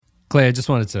Clay, I just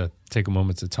wanted to take a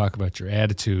moment to talk about your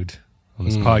attitude on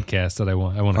this podcast that I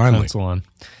want to counsel on.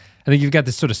 I think you've got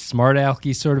this sort of smart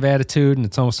alecky sort of attitude, and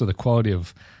it's almost with the quality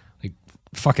of like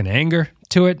fucking anger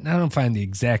to it. I don't find the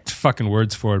exact fucking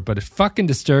words for it, but it fucking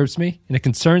disturbs me and it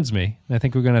concerns me. And I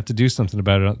think we're going to have to do something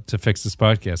about it to fix this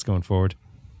podcast going forward.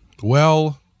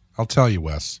 Well, I'll tell you,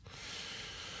 Wes.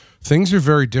 Things are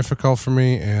very difficult for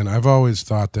me, and I've always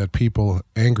thought that people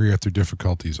angry at their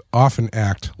difficulties often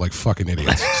act like fucking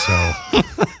idiots.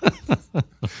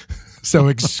 So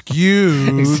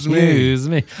excuse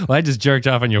me. Well, I just jerked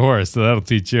off on your horse, so that'll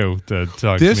teach you to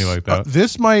talk to me like that.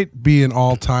 This might be an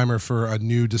all-timer for a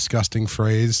new disgusting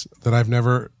phrase that I've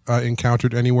never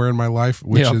encountered anywhere in my life,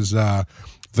 which is the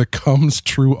comes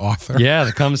true author. Yeah,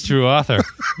 the comes true author.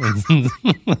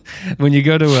 When you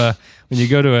go to a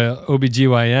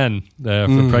OBGYN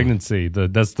for pregnancy,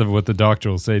 that's what the doctor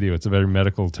will say to you. It's a very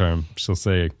medical term. She'll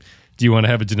say, do you want to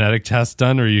have a genetic test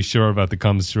done, or are you sure about the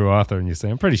comes true author? And you say,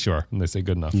 I'm pretty sure. And they say,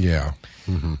 good enough. Yeah.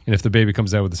 Mm-hmm. And if the baby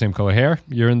comes out with the same color hair,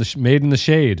 you're in made in the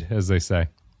shade, as they say.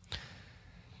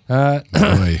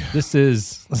 This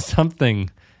is something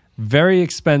very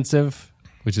expensive,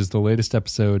 which is the latest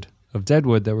episode of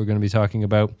Deadwood that we're going to be talking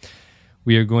about.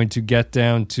 We are going to get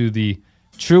down to the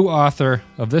true author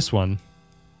of this one.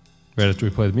 Right after we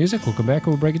play the music, we'll come back and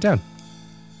we'll break it down.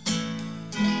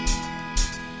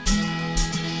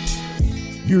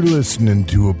 You're listening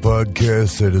to a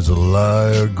podcast that is a lie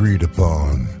agreed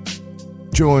upon.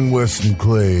 Join Wes and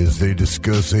Clay as they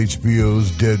discuss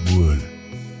HBO's Deadwood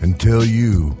and tell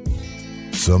you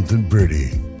something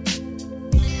pretty.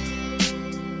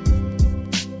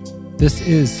 This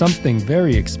is Something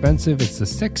Very Expensive. It's the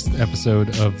 6th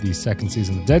episode of the second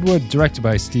season of Deadwood, directed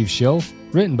by Steve Schill,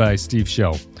 written by Steve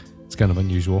Schill. It's kind of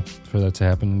unusual for that to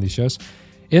happen in these shows.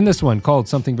 In this one, called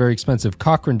Something Very Expensive,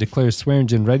 Cochran declares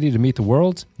Swearingen ready to meet the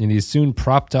world, and he is soon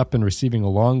propped up and receiving a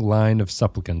long line of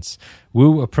supplicants.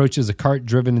 Wu approaches a cart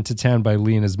driven into town by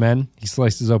Lee and his men. He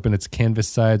slices open its canvas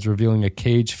sides, revealing a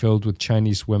cage filled with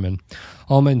Chinese women.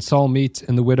 Alma and Saul meet,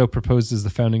 and the widow proposes the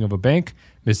founding of a bank.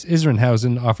 Miss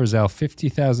Isringhausen offers Al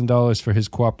 $50,000 for his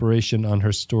cooperation on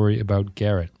her story about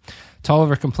Garrett.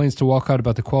 Tolliver complains to Walcott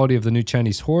about the quality of the new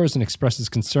Chinese whores and expresses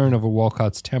concern over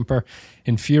Walcott's temper.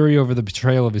 In fury over the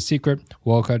betrayal of his secret,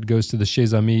 Walcott goes to the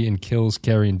Chez Amis and kills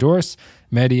Carrie and Doris.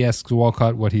 Maddie asks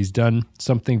Walcott what he's done.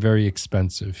 Something very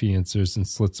expensive, he answers, and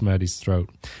slits Maddie's throat.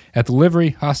 At the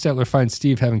livery, Hostetler finds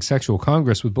Steve having sexual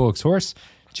congress with Bullock's horse.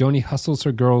 Joni hustles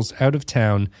her girls out of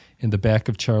town in the back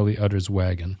of Charlie Utter's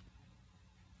wagon.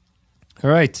 All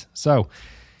right, so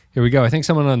here we go. I think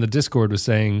someone on the Discord was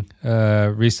saying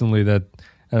recently that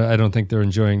I don't think they're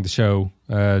enjoying the show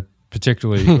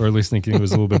particularly, or at least thinking it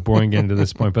was a little bit boring getting to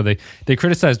this point. But they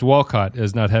criticized Walcott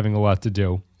as not having a lot to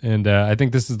do. And I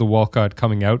think this is the Walcott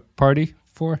coming out party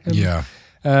for him. Yeah.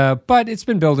 But it's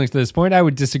been building to this point. I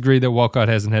would disagree that Walcott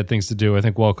hasn't had things to do. I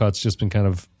think Walcott's just been kind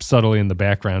of subtly in the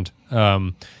background.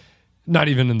 Not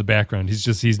even in the background.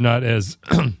 He's not as...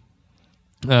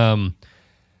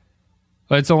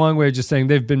 But it's a long way of just saying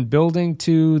they've been building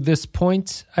to this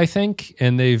point, I think,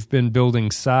 and they've been building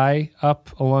Cy up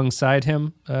alongside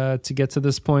him to get to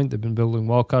this point. They've been building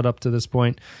Walcott up to this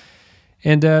point.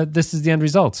 And this is the end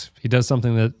result. He does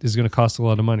something that is going to cost a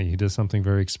lot of money. He does something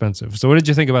very expensive. So what did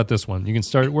you think about this one? You can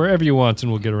start wherever you want,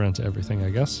 and we'll get around to everything,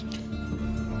 I guess.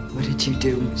 What did you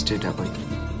do, Mr. W?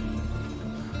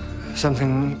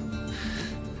 Something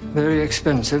very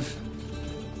expensive.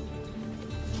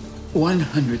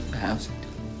 100,000.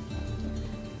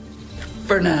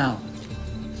 For now.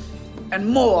 And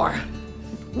more.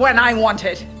 When I want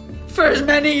it. For as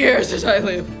many years as I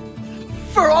live.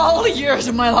 For all the years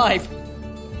of my life.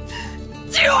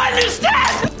 Do you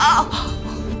understand?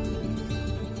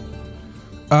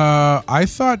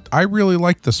 I really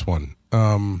liked this one.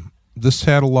 This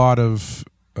had a lot of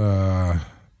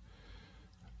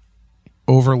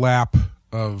overlap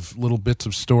of little bits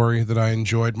of story that I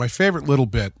enjoyed. My favorite little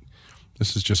bit,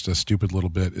 this is just a stupid little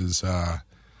bit, is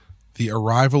the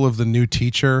arrival of the new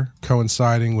teacher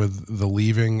coinciding with the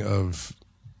leaving of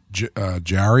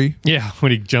Jerry. Yeah,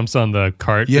 when he jumps on the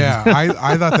cart. Yeah,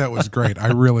 I thought that was great. I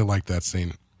really liked that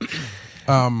scene.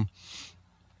 But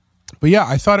yeah,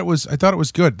 I thought it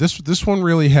was good. This one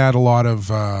really had a lot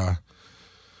of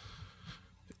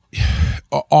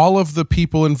all of the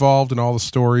people involved and all the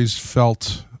stories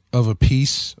felt of a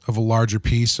larger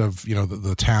piece of, you know,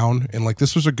 the town. And like,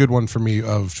 this was a good one for me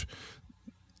of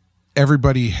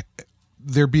everybody,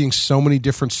 there being so many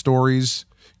different stories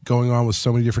going on with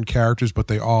so many different characters, but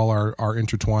they all are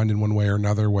intertwined in one way or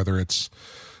another, whether it's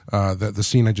the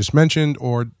scene I just mentioned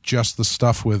or just the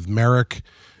stuff with Merrick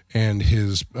and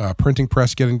his printing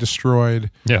press getting destroyed.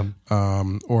 Yeah.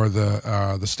 Or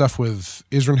the stuff with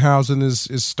Isringhausen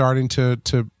is starting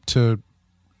to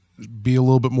be a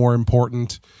little bit more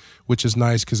important, which is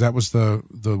nice because that was the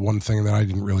one thing that I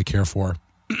didn't really care for.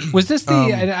 Was this the?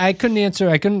 I couldn't answer.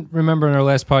 I couldn't remember in our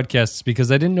last podcasts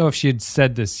because I didn't know if she had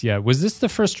said this yet. Was this the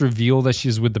first reveal that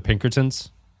she's with the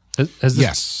Pinkertons? Has this,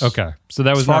 yes. Okay. So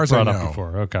that was not brought up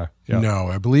before. Okay. Yeah. No,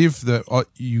 I believe that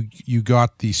you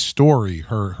got the story,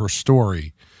 her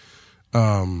story,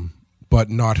 but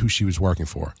not who she was working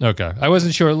for. Okay. I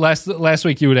wasn't sure. Last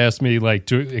week you would ask me like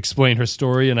to explain her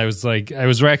story, and I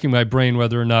was racking my brain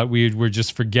whether or not we were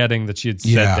just forgetting that she had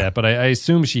said that, but I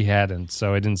assume she hadn't,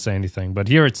 so I didn't say anything. But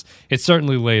here it's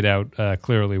certainly laid out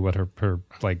clearly what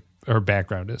her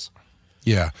background is.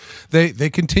 Yeah. They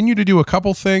continue to do a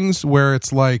couple things where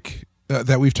it's like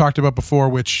that we've talked about before,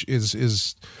 which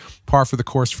is par for the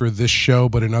course for this show,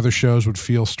 but in other shows would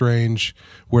feel strange,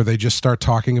 where they just start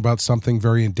talking about something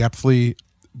very in-depthly,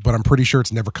 but I'm pretty sure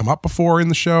it's never come up before in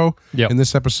the show. Yep. In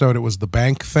this episode, it was the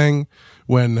bank thing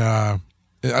when,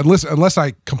 unless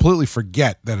I completely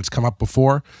forget that it's come up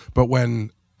before, but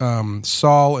when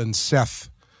Saul and Seth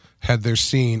had their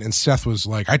scene, and Seth was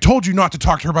like, I told you not to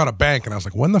talk to her about a bank. And I was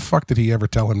like, when the fuck did he ever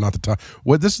tell him not to talk?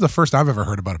 This is the first I've ever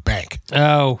heard about a bank.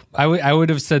 Oh, I would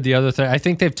have said the other thing. I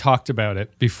think they've talked about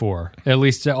it before. At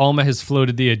least Alma has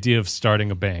floated the idea of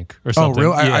starting a bank or something. Oh,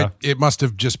 really? Yeah. It must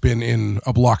have just been in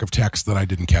a block of text that I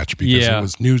didn't catch because it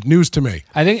was news to me.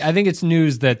 I think it's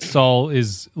news that Saul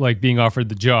is like being offered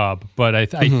the job, but I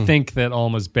think that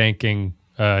Alma's banking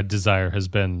desire has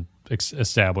been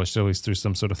established, at least through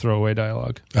some sort of throwaway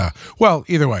dialogue. Well,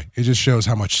 either way, it just shows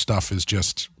how much stuff is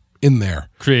just in there,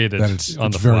 created that it's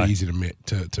on the very fly. easy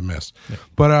to miss.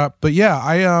 Yeah. But yeah,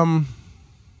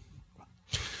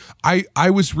 I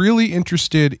was really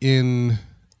interested in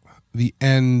the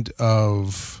end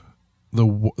of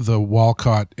the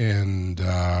Walcott and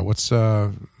what's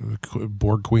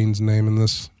Borg Queen's name in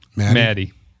this?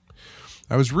 Maddie.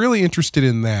 I was really interested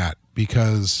in that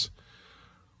because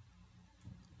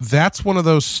that's one of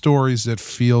those stories that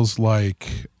feels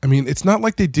like, I mean, it's not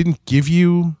like they didn't give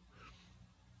you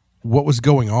what was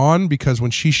going on, because when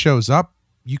she shows up,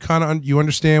 you kind of you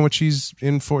understand what she's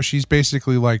in for. She's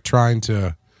basically like trying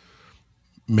to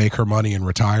make her money and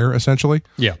retire, essentially.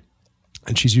 Yeah.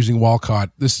 And she's using Walcott.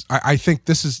 I think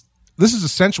this is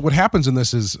essential. What happens in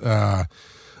this is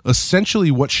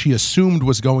essentially what she assumed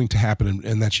was going to happen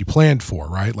and that she planned for,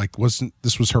 right? Like, was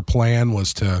her plan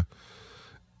was to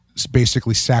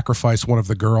basically sacrifice one of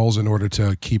the girls in order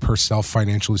to keep herself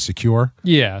financially secure.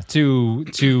 Yeah,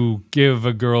 to give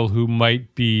a girl who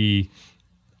might be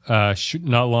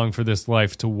not long for this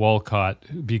life to Walcott,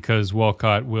 because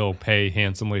Walcott will pay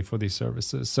handsomely for these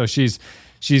services. So she's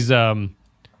found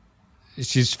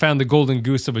the golden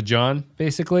goose of a John,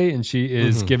 basically, and she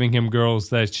is giving him girls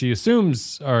that she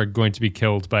assumes are going to be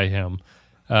killed by him.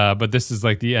 But this is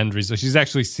like the end result. She's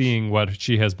actually seeing what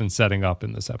she has been setting up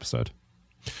in this episode.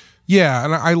 Yeah,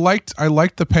 and I liked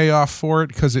the payoff for it,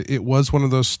 because it was one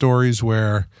of those stories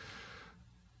where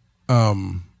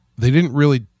they didn't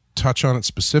really touch on it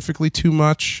specifically too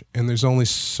much, and there's only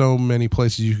so many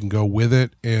places you can go with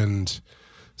it, and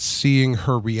seeing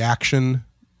her reaction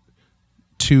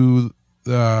to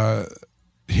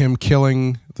him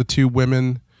killing the two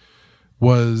women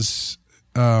was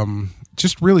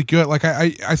just really good. Like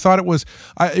I thought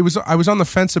I was on the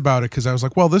fence about it, because I was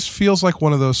like, well, this feels like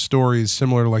one of those stories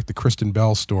similar to like the Kristen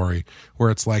Bell story, where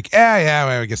it's like,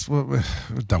 I guess we're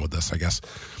done with this, I guess.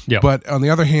 Yeah. But on the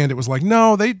other hand, it was like,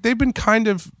 no, they've been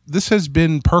this has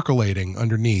been percolating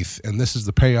underneath, and this is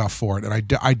the payoff for it. And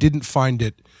I didn't find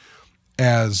it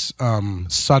as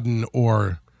sudden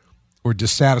or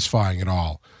dissatisfying at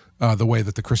all, the way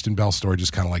that the Kristen Bell story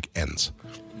just kind of like ends.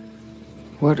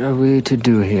 What are we to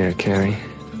do here, Carrie?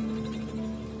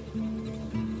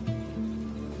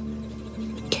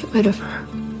 Get rid of her.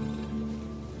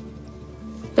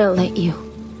 They'll let you.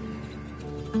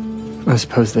 I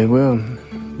suppose they will,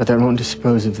 but that won't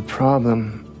dispose of the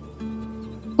problem.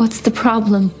 What's the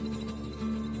problem?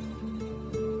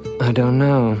 I don't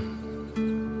know.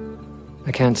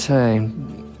 I can't say.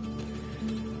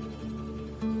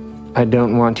 I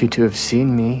don't want you to have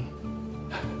seen me.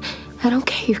 I don't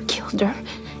care you killed her.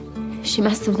 She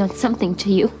must have done something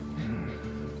to you.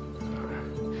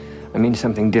 I mean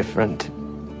something different.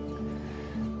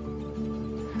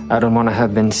 I don't want to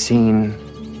have been seen.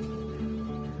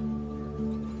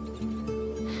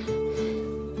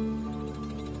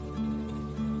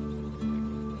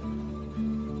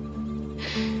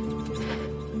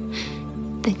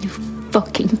 Then you're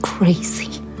fucking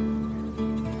crazy.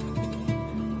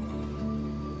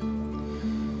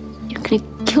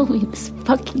 kill me in this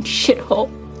fucking shithole.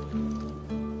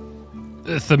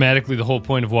 Thematically, the whole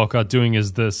point of Walcott doing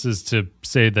is to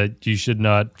say that you should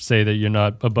not say that you're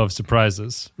not above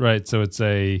surprises, right? So it's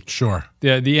Sure.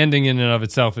 the ending in and of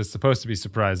itself is supposed to be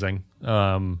surprising,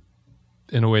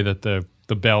 in a way that the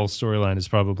Bell storyline is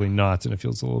probably not, and it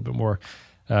feels a little bit more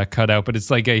cut out. But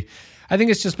it's like I think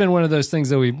it's just been one of those things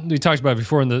that we talked about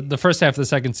before in the first half of the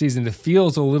second season. It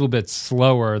feels a little bit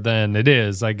slower than it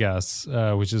is, I guess,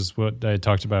 which is what I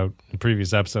talked about in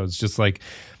previous episodes. Just like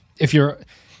if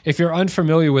you're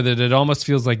unfamiliar with it, it almost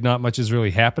feels like not much is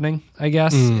really happening, I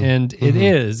guess. And it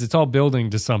is. It's all building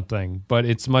to something, but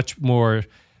it's much more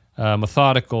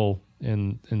methodical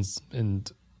and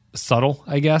subtle,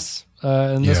 I guess,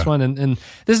 in this one. And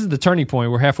this is the turning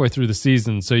point. We're halfway through the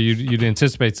season, so you'd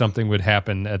anticipate something would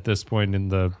happen at this point in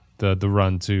the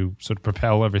run to sort of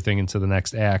propel everything into the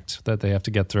next act that they have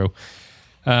to get through.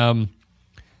 I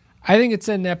think it's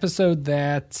an episode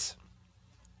that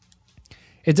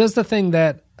it does the thing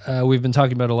that we've been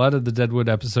talking about a lot of the Deadwood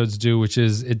episodes do, which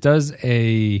is it does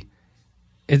a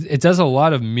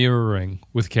lot of mirroring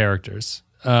with characters.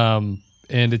 And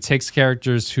it takes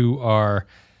characters who are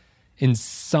in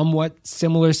somewhat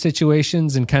similar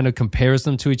situations and kind of compares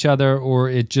them to each other, or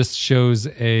it just shows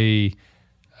a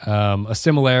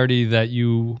similarity that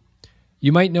you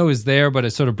might know is there, but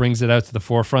it sort of brings it out to the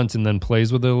forefront and then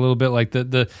plays with it a little bit. Like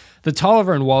the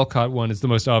Tolliver and Walcott one is the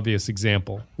most obvious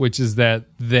example, which is that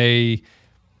they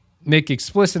make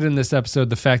explicit in this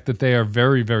episode the fact that they are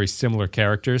very, very similar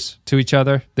characters to each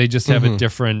other. They just have a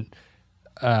different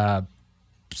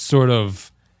sort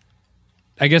of,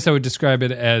 I guess I would describe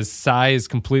it as Cy is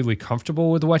completely comfortable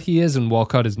with what he is and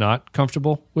Walcott is not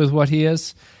comfortable with what he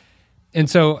is. And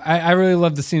so I really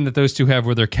love the scene that those two have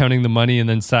where they're counting the money and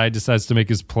then Cy decides to make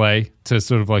his play to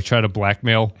sort of like try to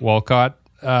blackmail Walcott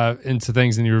into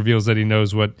things, and he reveals that he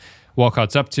knows what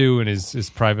Walcott's up to and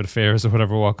his private affairs or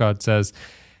whatever Walcott says.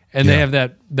 And they have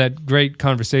that great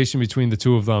conversation between the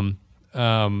two of them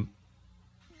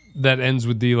that ends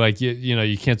with the like,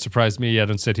 you can't surprise me. I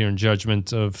don't sit here in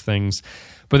judgment of things.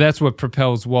 But that's what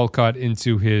propels Walcott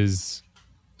into his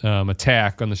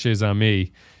attack on the Chez Amis.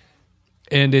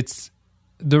 And it's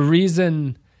the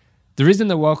reason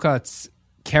that Walcott's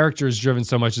character is driven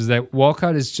so much is that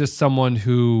Walcott is just someone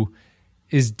who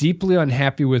is deeply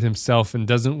unhappy with himself and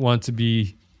doesn't want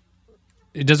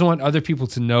other people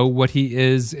to know what he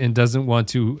is and doesn't want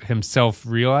to himself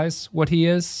realize what he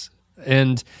is.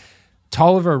 And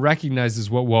Tolliver recognizes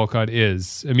what Walcott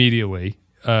is immediately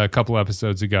a couple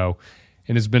episodes ago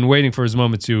and has been waiting for his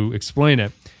moment to explain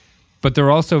it. But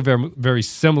they're also very, very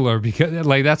similar because,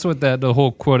 like, that's what the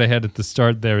whole quote I had at the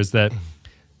start there is that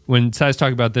when Cy's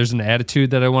talking about there's an attitude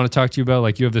that I want to talk to you about,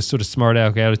 like you have this sort of smart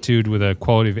aleck attitude with a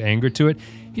quality of anger to it.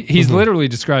 He's literally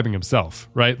describing himself,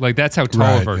 right? Like that's how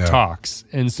Tolliver talks.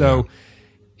 And so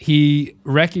he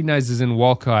recognizes in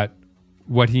Walcott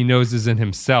what he knows is in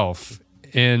himself,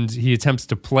 and he attempts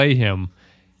to play him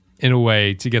in a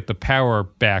way to get the power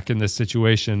back in this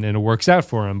situation, and it works out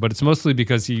for him. But it's mostly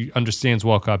because he understands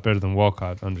Walcott better than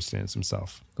Walcott understands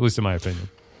himself, at least in my opinion.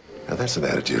 Now that's an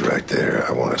attitude right there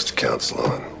I want us to counsel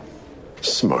on.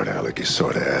 Smart alecky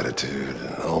sort of attitude,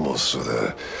 almost with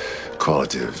a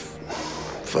quality of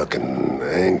fucking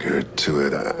anger to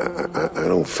it. I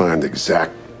don't find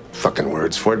exact fucking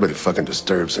words for it, but it fucking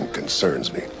disturbs and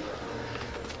concerns me.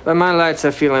 By my lights, I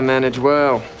feel I manage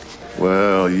well.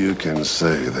 Well, you can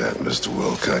say that, Mr.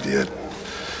 Walcott, yet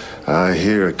I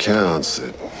hear accounts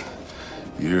that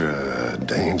you're a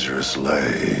dangerous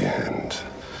lay, and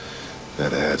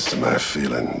that adds to my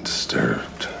feeling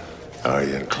disturbed. Are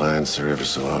you inclined, sir, ever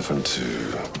so often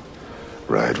to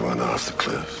ride one off the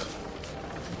cliff?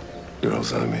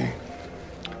 Girls, I mean.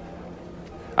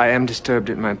 I am disturbed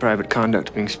at my private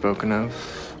conduct being spoken of.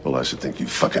 Well, I should think you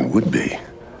fucking would be.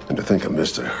 And to think of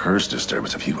Mr. Hurst's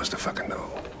disturbance if he was to fucking know.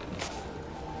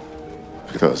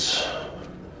 Because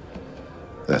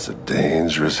that's a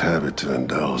dangerous habit to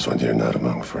indulge when you're not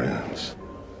among friends.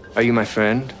 Are you my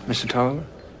friend, Mr. Tolliver?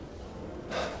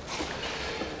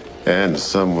 And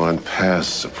someone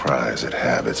past surprise at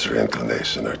habits or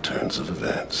inclination or turns of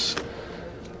events.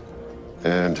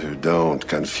 And who don't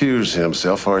confuse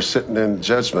himself or sitting in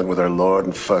judgment with our Lord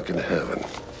in fucking heaven.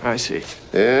 I see.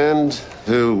 And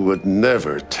who would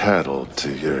never tattle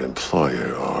to your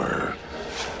employer or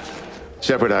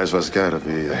jeopardize what's gotta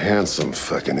be a handsome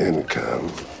fucking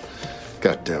income.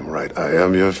 Goddamn right, I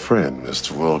am your friend,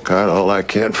 Mr. Walcott. All I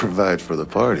can provide for the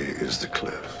party is the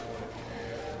cliff.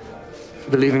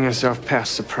 Believing yourself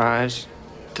past surprise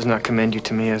does not commend you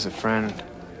to me as a friend.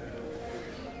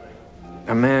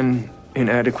 A man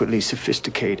inadequately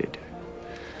sophisticated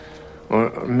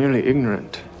or merely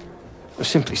ignorant, or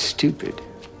simply stupid,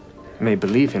 may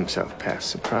believe himself past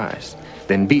surprised,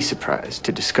 then be surprised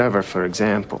to discover, for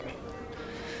example,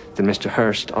 that Mr.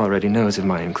 Hurst already knows of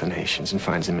my inclinations and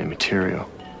finds them immaterial.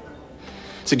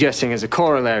 Suggesting as a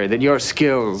corollary that your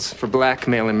skills for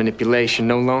blackmail and manipulation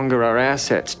no longer are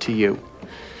assets to you,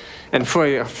 and for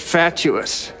your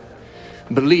fatuous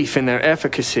belief in their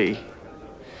efficacy,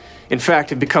 in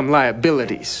fact, have become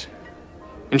liabilities.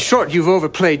 In short, you've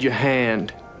overplayed your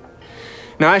hand.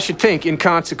 Now, I should think, in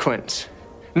consequence,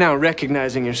 now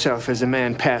recognizing yourself as a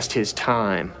man past his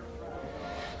time,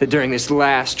 that during this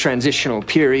last transitional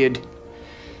period,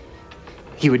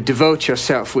 you would devote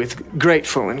yourself with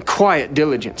grateful and quiet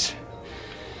diligence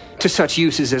to such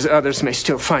uses as others may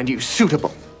still find you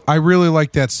suitable. I really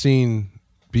like that scene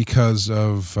because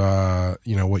of,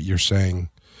 what you're saying,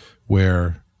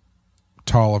 where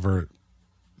Tolliver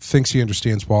thinks he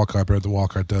understands Walcott better than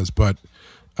Walcott does, but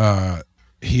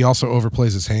he also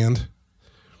overplays his hand.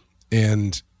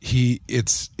 And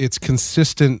it's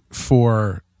consistent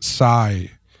for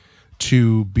Cy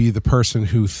to be the person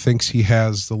who thinks he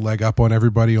has the leg up on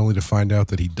everybody, only to find out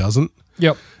that he doesn't.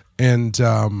 Yep. And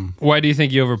why do you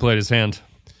think he overplayed his hand?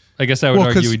 I guess I would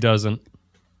argue he doesn't.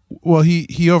 Well, he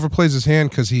overplays his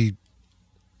hand because he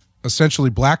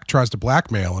essentially tries to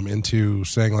blackmail him into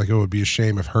saying, like, it would be a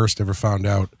shame if Hurst ever found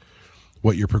out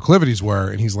what your proclivities were.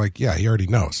 And he's like, yeah, he already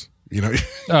knows.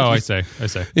 Oh, I say.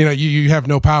 You have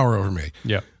no power over me.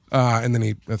 Yeah. And then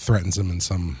he threatens him in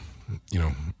some,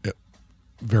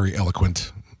 very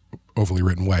eloquent, overly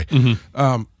written way.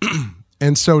 Mm-hmm.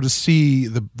 And so to see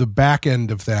the back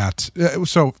end of that.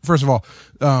 So first of all,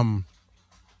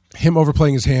 him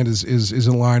overplaying his hand is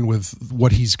in line with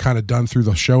what he's kind of done through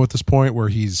the show at this point, where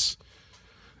he's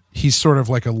sort of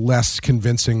like a less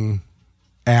convincing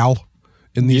Al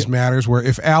in these matters, where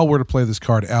if Al were to play this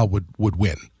card, Al would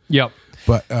win. Yep.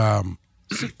 But I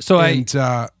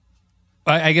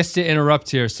guess to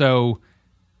interrupt here, so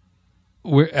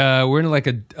we're in like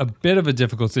a bit of a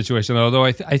difficult situation, although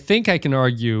I think I can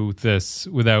argue this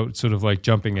without sort of like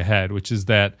jumping ahead, which is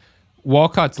that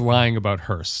Walcott's lying about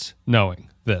Hurst knowing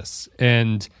this,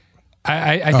 and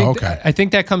I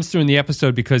think that comes through in the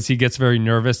episode because he gets very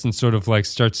nervous and sort of like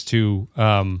starts to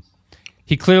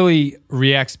he clearly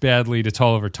reacts badly to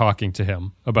Tolliver talking to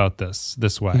him about this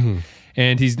way. Mm-hmm.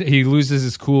 And he loses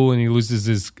his cool and he loses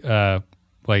his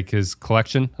his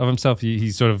collection of himself.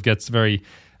 He sort of gets very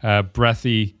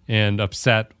breathy and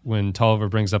upset when Tolliver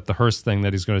brings up the Hurst thing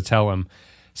that he's going to tell him.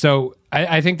 So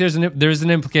I think there's an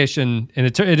implication, and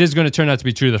it is going to turn out to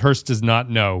be true, that Hurst does not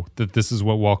know that this is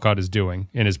what Walcott is doing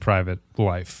in his private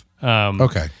life.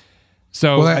 Okay.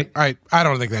 So I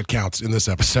don't think that counts in this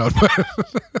episode.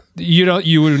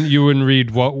 you wouldn't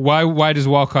read why does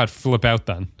Walcott flip out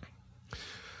then?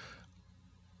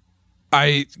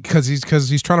 Because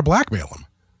he's trying to blackmail him,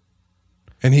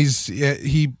 and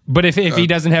he. But if he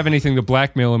doesn't have anything to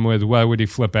blackmail him with, why would he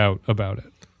flip out about it?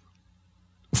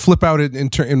 Flip out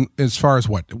in as far as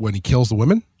what, when he kills the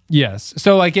women? Yes.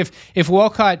 So like if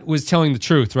Walcott was telling the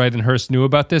truth, right, and Hurst knew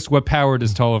about this, what power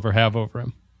does Tolliver have over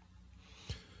him?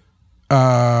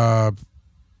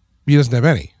 He doesn't have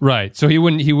any. Right. So he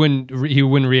wouldn't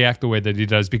react the way that he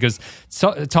does, because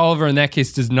Tolliver in that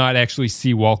case does not actually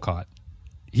see Walcott.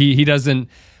 He doesn't.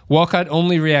 Walcott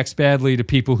only reacts badly to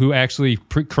people who actually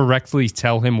correctly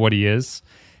tell him what he is,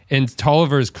 and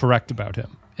Tolliver is correct about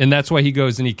him, and that's why he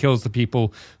goes and he kills the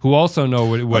people who also know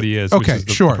what he is, which is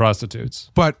the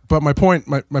prostitutes. But my point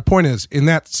is, in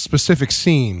that specific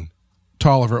scene,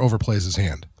 Tolliver overplays his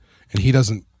hand, and he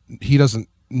doesn't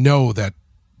know that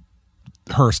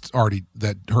Hurst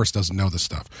doesn't know this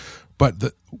stuff.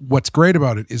 But what's great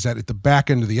about it is that at the back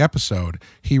end of the episode,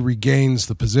 he regains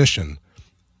the position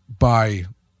by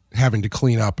having to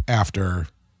clean up after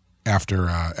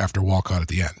Walcott at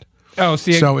the end. Oh,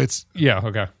 see, so it's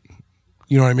okay.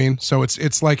 You know what I mean? So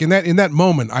it's like in that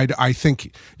moment, I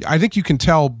think you can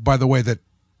tell by the way that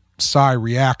Cy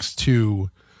reacts to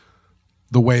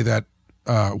the way that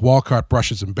Walcott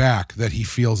brushes him back that he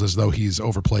feels as though he's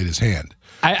overplayed his hand.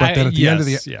 But then at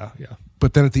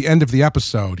the end of the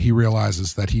episode, he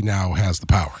realizes that he now has the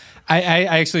power.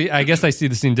 I guess I see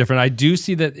the scene different. I do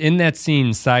see that in that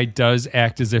scene, Cy does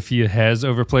act as if he has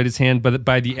overplayed his hand, but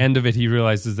by the end of it, he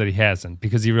realizes that he hasn't,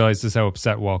 because he realizes how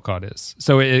upset Walcott is.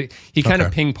 So he kind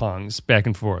of ping-pongs back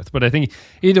and forth. But I think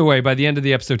either way, by the end of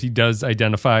the episode, he does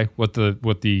identify what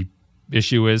the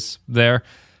issue is there.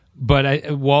 But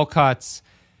Walcott's,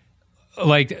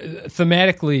 like,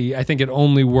 thematically, I think it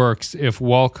only works if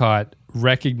Walcott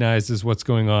recognizes what's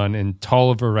going on and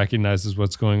Tolliver recognizes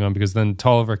what's going on, because then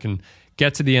Tolliver can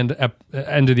get to the end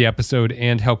of the episode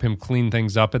and help him clean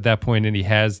things up at that point, and he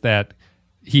has that.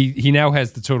 He now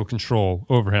has the total control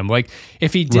over him. Like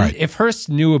if he didn't, if Hearst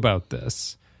knew about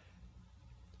this,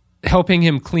 helping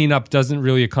him clean up doesn't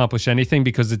really accomplish anything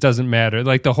because it doesn't matter.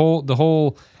 Like the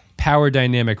whole power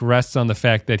dynamic rests on the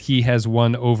fact that he has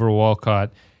won over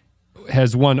Walcott,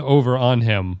 has won over on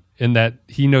him, in that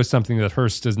he knows something that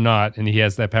Hearst does not, and he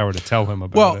has that power to tell him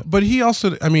about it. But he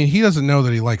also, I mean, he doesn't know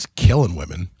that he likes killing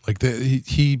women. Like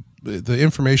the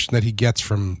information that he gets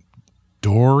from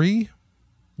Dory,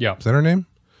 yeah, is that her name?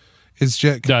 It's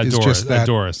just that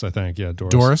Doris, I think. Yeah,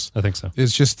 Doris. Doris, I think so.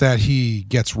 It's just that he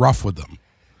gets rough with them,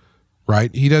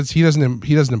 right? He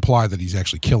doesn't imply that he's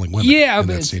actually killing women. Yeah, in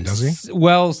that scene, does he?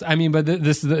 Well, I mean, but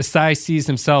this is Cy sees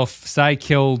himself. Cy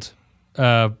killed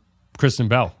Kristen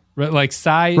Bell. Right? Like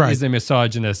Cy is a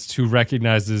misogynist who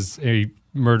recognizes a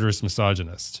murderous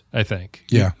misogynist, I think.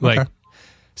 Yeah. Like, okay.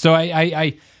 So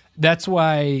I that's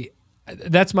why.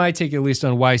 That's my take, at least,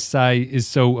 on why Cy is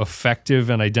so effective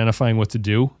in identifying what to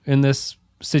do in this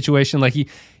situation. Like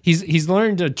he's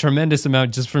learned a tremendous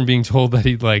amount just from being told that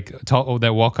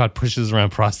that Walcott pushes around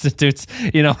prostitutes.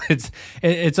 You know,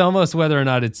 it's almost whether or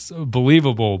not it's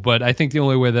believable. But I think the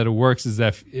only way that it works is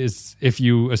if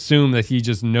you assume that he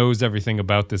just knows everything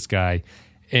about this guy,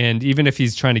 and even if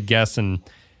he's trying to guess and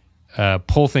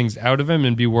pull things out of him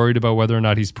and be worried about whether or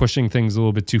not he's pushing things a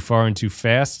little bit too far and too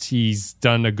fast, he's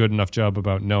done a good enough job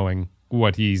about knowing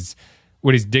what he's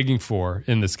digging for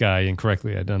in this guy and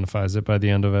correctly identifies it by the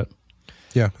end of it.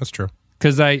 Yeah, that's true.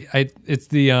 Because it's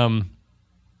the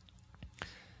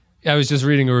I was just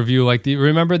reading a review. Like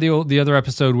remember the other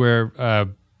episode where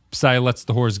Cy lets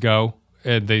the whores go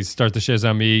and they start the Chez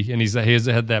Amis, and he has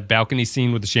had that balcony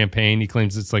scene with the champagne. He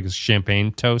claims it's like a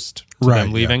champagne toast to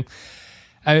them leaving. Yeah.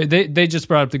 They just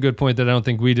brought up the good point that I don't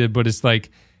think we did, but it's like,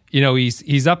 you know,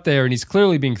 he's up there and he's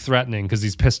clearly being threatening because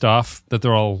he's pissed off that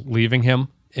they're all leaving him,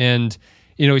 and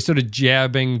you know he's sort of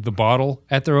jabbing the bottle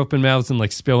at their open mouths and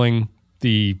like spilling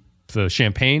the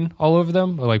champagne all over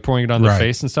them, or like pouring it on their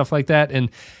face and stuff like that. And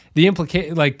the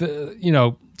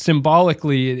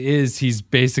symbolically it is he's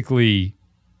basically,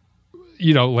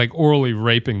 you know, like orally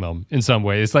raping them in some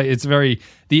way. It's like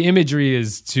the imagery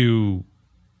is too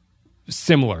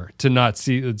similar to not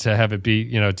see, to have it be,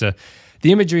 you know,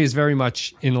 the imagery is very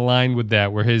much in line with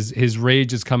that, where his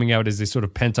rage is coming out as a sort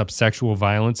of pent up sexual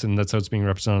violence, and that's how it's being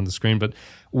represented on the screen. But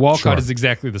Walcott is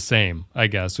exactly the same, I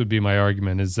guess, would be my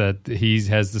argument, is that he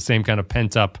has the same kind of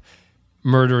pent up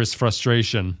murderous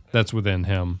frustration that's within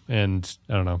him. And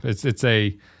I don't know, it's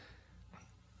in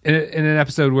an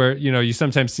episode where, you know, you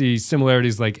sometimes see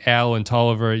similarities like Al and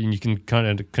Tolliver, and you can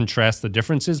kind of contrast the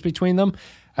differences between them.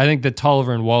 I think that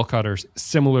Tolliver and Walcott are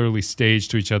similarly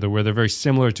staged to each other, where they're very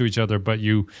similar to each other, but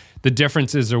the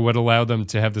differences are what allow them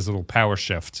to have this little power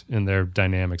shift in their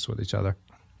dynamics with each other.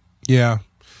 Yeah.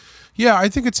 Yeah, I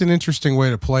think it's an interesting way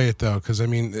to play it, though, because, I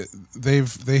mean,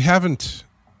 they haven't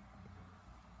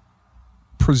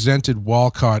presented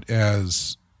Walcott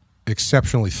as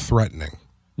exceptionally threatening.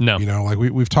 No. You know, like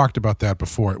we've talked about that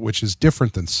before, which is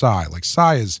different than Cy. Like,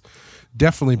 Cy has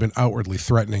definitely been outwardly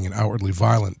threatening and outwardly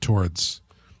violent towards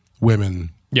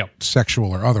women,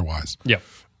 sexual or otherwise. Yeah.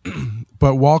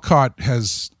 But Walcott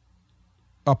has,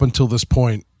 up until this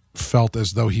point, felt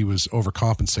as though he was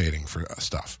overcompensating for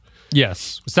stuff.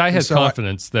 Yes. Cy has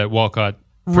confidence that Walcott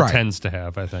pretends to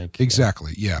have, I think.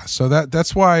 Exactly, yeah. So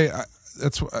that's why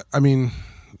that's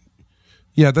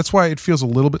why it feels a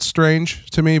little bit strange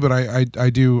to me, but I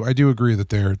do agree that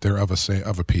they're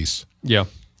of a piece. Yeah.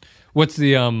 What's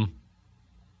the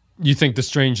you think the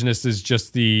strangeness is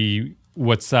just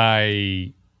what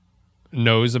Cy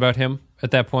knows about him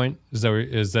at that point? Is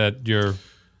that your?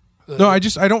 No, I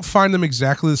don't find them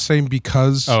exactly the same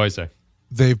because I see.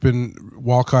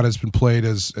 Walcott has been played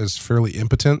as fairly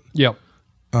impotent. Yep.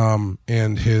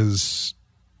 And his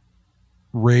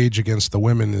rage against the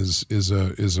women is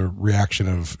a reaction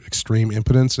of extreme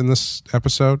impotence in this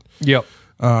episode. Yep.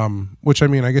 Which, I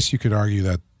mean, I guess you could argue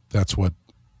that that's what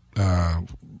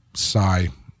Cy.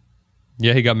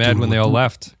 Yeah, he got mad when they all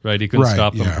left, right? He couldn't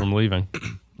stop them from leaving.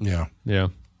 Yeah. Yeah.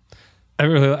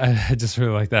 I just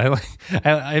really like that.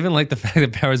 I even like the fact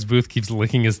that Powers Booth keeps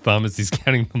licking his thumb as he's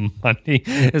counting the money.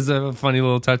 It's a funny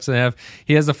little touch they have.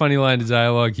 He has a funny line of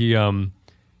dialogue.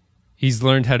 He's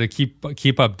learned how to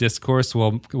keep up discourse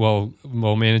while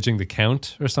managing the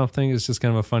count or something. It's just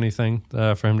kind of a funny thing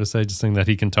for him to say, just saying that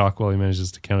he can talk while he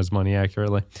manages to count his money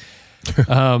accurately.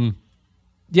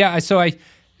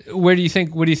 What do you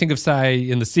think of Cy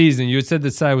in the season? You had said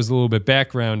that Cy was a little bit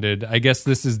backgrounded. I guess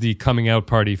this is the coming out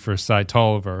party for Cy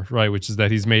Tolliver, right? Which is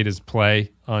that he's made his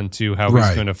play onto how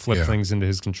he's going to flip things into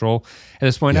his control. At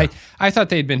this point, I thought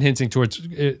they'd been hinting towards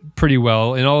it pretty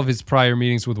well. In all of his prior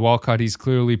meetings with Walcott, he's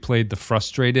clearly played the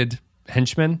frustrated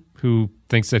henchman who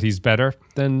thinks that he's better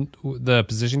than the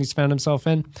position he's found himself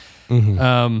in.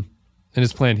 And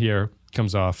his plan here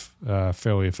comes off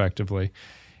fairly effectively.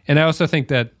 And I also think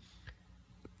that,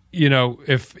 you know,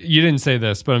 if you didn't say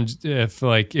this, but if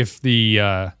the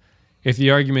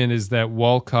argument is that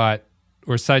Walcott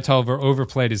or Cy Tolliver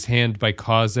overplayed his hand by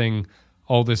causing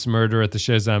all this murder at the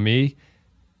Chez Amis,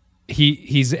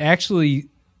 he's actually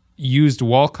used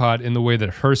Walcott in the way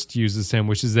that Hearst uses him,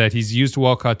 which is that he's used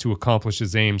Walcott to accomplish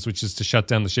his aims, which is to shut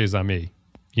down the Chez Amis.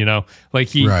 You know, like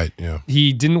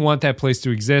he didn't want that place to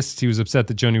exist. He was upset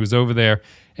that Joni was over there,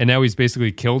 and now he's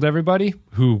basically killed everybody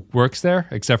who works there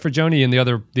except for Joni, and the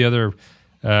other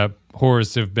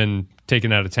whores have been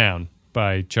taken out of town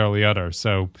by Charlie Utter.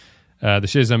 So the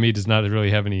Chez Amis does not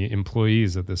really have any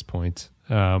employees at this point,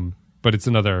 but it's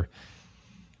another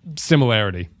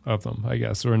similarity of them, I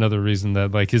guess, or another reason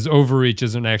that like his overreach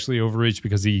isn't actually overreach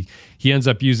because he ends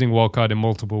up using Walcott in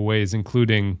multiple ways,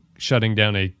 including shutting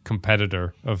down a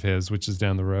competitor of his, which is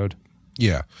down the road.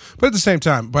 Yeah, but at the same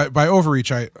time, by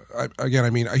overreach, I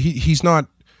mean he's not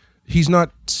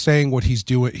saying what he's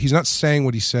doing. He's not saying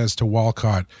what he says to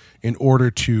Walcott in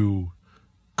order to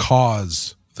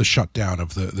cause the shutdown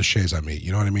of the Chez Amis.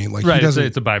 You know what I mean? Like, right, it's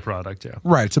a byproduct. Yeah,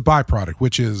 right. It's a byproduct,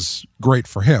 which is great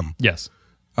for him. Yes,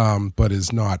 but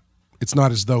is not. It's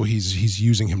not as though he's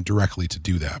using him directly to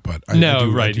do that. But I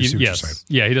do see what you're saying.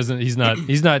 Yeah, he doesn't.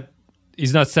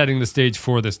 He's not setting the stage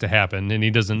for this to happen, and he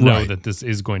doesn't know that this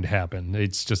is going to happen.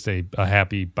 It's just a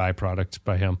happy byproduct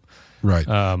by him. Right.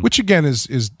 Which, again,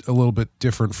 is a little bit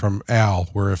different from Al,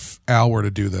 where if Al were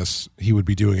to do this, he would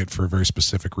be doing it for a very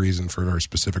specific reason, for a very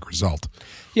specific result.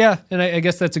 Yeah, and I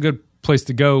guess that's a good place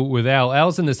to go with Al.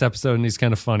 Al's in this episode, and he's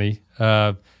kind of funny.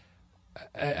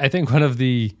 I think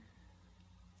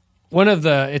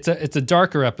it's a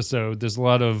darker episode. There's a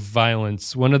lot of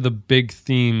violence. One of the big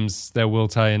themes that will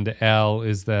tie into Al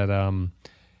is that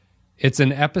it's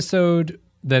an episode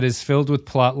that is filled with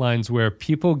plot lines where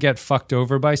people get fucked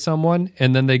over by someone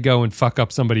and then they go and fuck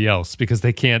up somebody else because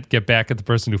they can't get back at the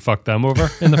person who fucked them over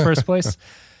in the first place.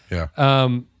 Yeah.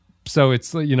 So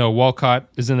it's, you know, Walcott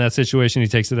is in that situation. He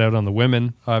takes it out on the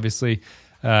women, obviously.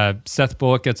 Seth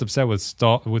Bullock gets upset with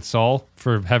Saul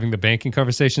for having the banking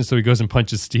conversation, so he goes and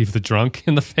punches Steve the drunk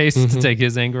in the face to take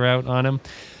his anger out on him.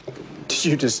 Did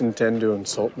you just intend to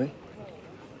insult me?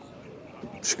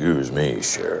 Excuse me,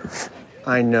 Sheriff.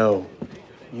 I know.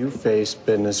 You face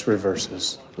business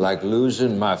reverses. Like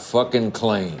losing my fucking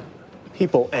claim.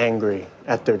 People angry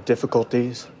at their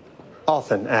difficulties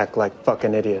often act like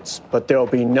fucking idiots, but there'll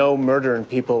be no murdering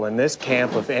people in this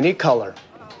camp of any color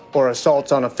or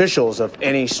assaults on officials of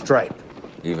any stripe.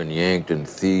 Even Yankton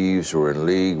thieves who are in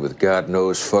league with God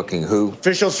knows fucking who.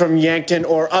 Officials from Yankton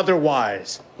or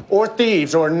otherwise, or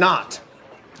thieves or not.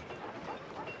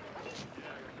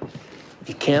 If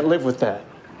you can't live with that,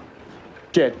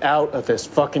 get out of this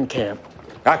fucking camp.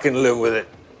 I can live with it.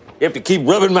 You have to keep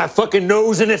rubbing my fucking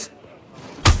nose in it?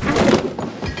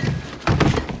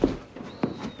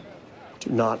 Do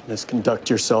not misconduct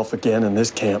yourself again in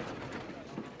this camp.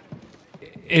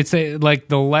 It's like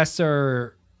the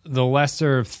lesser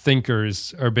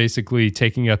thinkers are basically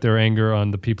taking out their anger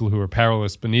on the people who are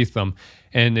powerless beneath them.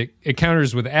 And it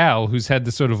counters with Al, who's had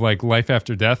this sort of like life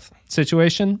after death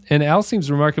situation. And Al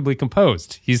seems remarkably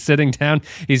composed. He's sitting down.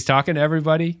 He's talking to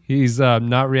everybody. He's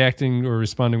not reacting or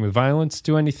responding with violence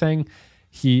to anything.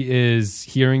 He is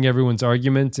hearing everyone's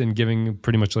argument and giving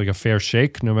pretty much like a fair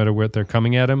shake, no matter what they're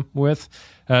coming at him with.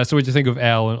 So what'd you think of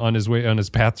Al on his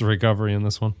path to recovery in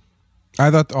this one? I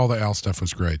thought all the Al stuff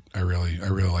was great. I really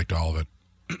liked all of it.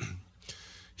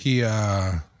 He,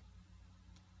 I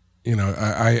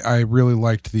really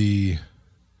liked the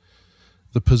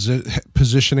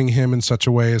positioning him in such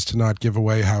a way as to not give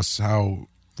away how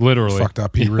literally fucked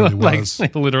up he really was.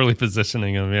 Like literally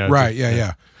positioning him. Yeah. Right.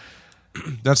 Yeah.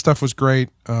 That stuff was great.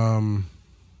 Having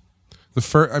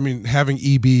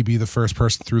EB be the first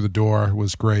person through the door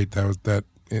was great. That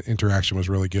interaction was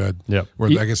really good. Yeah. Or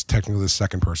I guess technically the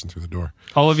second person through the door.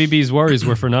 All of EB's worries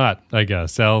were for naught, I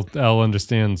guess. Al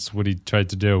understands what he tried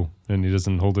to do, and he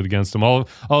doesn't hold it against him. All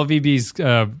of EB's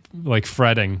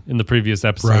fretting in the previous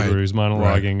episode where he was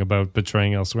monologuing about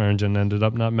betraying Al Swearingen ended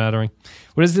up not mattering.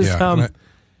 What is this?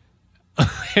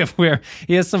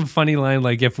 he has some funny line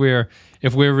like if we're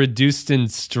reduced in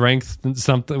strength,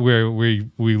 something where we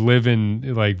live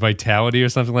in like vitality or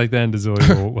something like that, and does like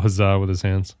huzzah with his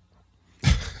hands.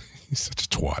 He's such a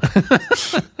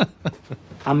twat.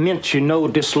 I meant you no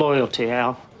disloyalty,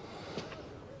 Al.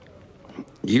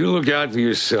 You look out for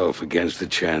yourself against the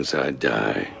chance I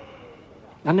die.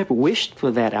 I never wished for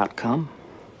that outcome.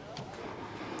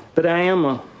 But I am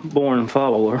a born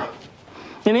follower.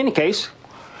 In any case,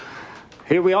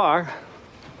 here we are.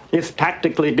 If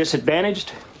tactically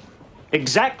disadvantaged,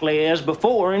 exactly as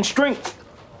before in strength.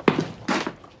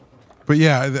 But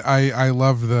yeah, I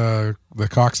love the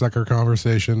cocksucker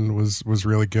conversation was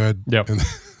really good. Yep. And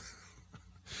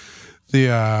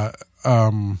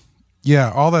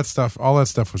all that stuff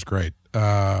was great.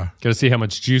 Got to see how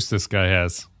much juice this guy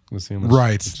has.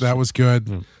 Right, that was good.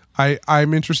 Mm.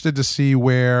 I'm interested to see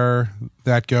where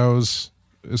that goes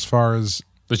as far as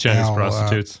the Chinese Al,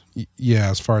 prostitutes.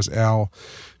 As far as Al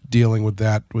dealing with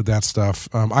that stuff.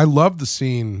 I love the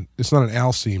scene. It's not an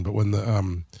Al scene, but when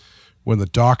the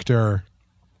doctor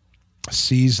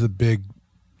sees the big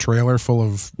trailer full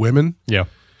of women,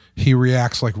 he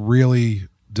reacts like really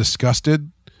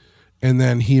disgusted, and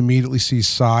then he immediately sees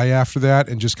Sai after that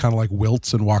and just kind of like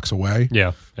wilts and walks away.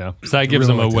 Yeah. Sai gives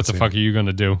him a "what the fuck are you going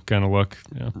to do" kind of look.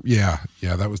 Yeah,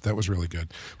 that was really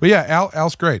good. But yeah,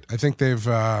 Al's great. I think they've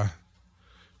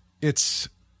it's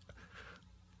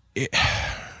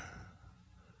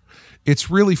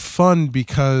really fun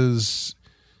because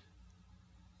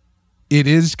it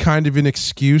is kind of an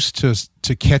excuse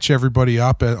to catch everybody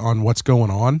up on what's going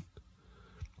on,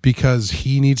 because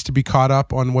he needs to be caught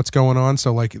up on what's going on.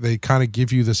 So like they kind of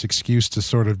give you this excuse to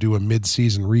sort of do a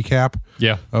mid-season recap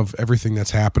of everything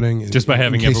that's happening. Just by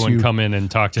having everyone come in and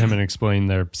talk to him and explain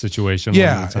their situation.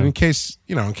 Yeah, and in case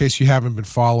you haven't been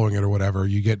following it or whatever,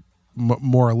 you get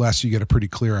more or less you get a pretty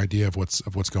clear idea of what's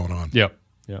going on. Yep.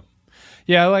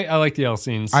 Yeah, I like the Al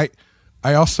scenes. I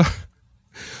also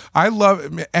I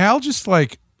love Al. Just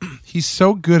like he's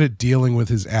so good at dealing with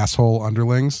his asshole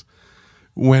underlings.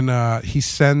 When he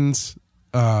sends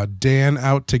Dan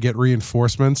out to get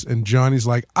reinforcements, and Johnny's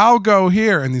like, "I'll go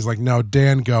here," and he's like, "No,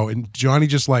 Dan, go." And Johnny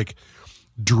just like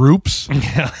droops,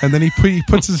 and then he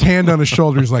puts his hand on his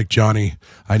shoulder. He's like, "Johnny,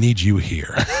 I need you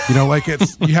here." Like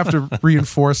you have to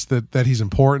reinforce that he's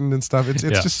important and stuff. It's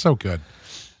just so good.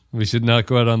 We should not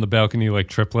go out on the balcony like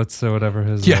triplets or whatever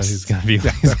he's going to be.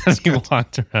 He's going to be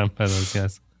walked around by those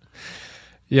guys.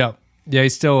 Yeah. Yeah,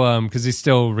 he's still because he's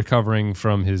still recovering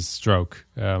from his stroke.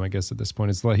 I guess at this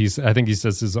point, I think he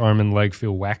says his arm and leg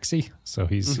feel waxy, so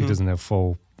he doesn't have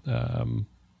full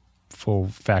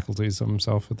faculties of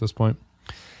himself at this point.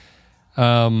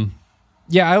 Yeah,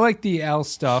 I like the Al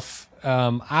stuff.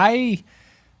 I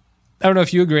don't know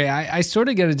if you agree. I sort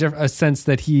of get a sense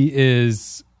that he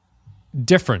is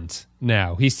different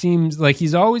now. He seems like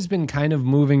he's always been kind of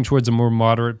moving towards a more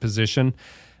moderate position.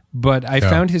 But I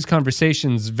found his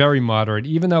conversations very moderate,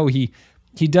 even though he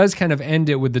does kind of end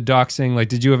it with the doc saying, like,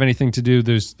 "Did you have anything to do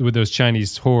with those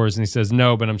Chinese whores?" And he says,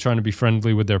 "No, but I'm trying to be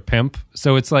friendly with their pimp."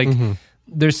 So it's like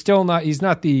there's still not. He's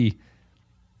not he's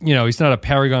not a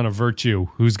paragon of virtue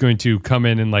who's going to come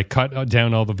in and like cut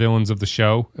down all the villains of the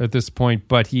show at this point.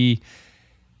 But he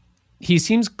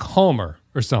seems calmer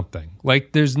or something.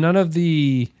 Like there's none of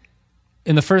the.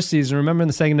 In the first season, remember in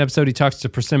the second episode, he talks to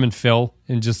Persimmon Phil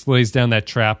and just lays down that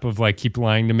trap of like, "Keep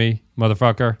lying to me,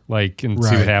 motherfucker," like, and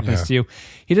see what happens to you.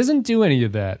 He doesn't do any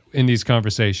of that in these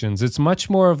conversations. It's much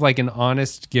more of like an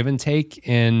honest give and take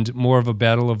and more of a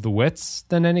battle of the wits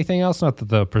than anything else. Not that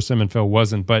the Persimmon Phil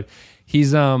wasn't, but he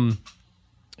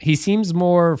seems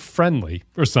more friendly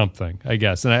or something, I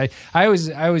guess. And I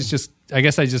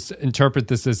just interpret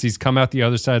this as he's come out the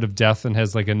other side of death and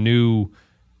has like a new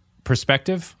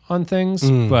perspective on things,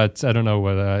 but I don't know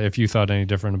if you thought any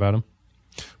different about him.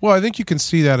 Well, I think you can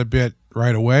see that a bit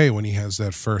right away when he has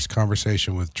that first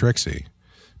conversation with Trixie,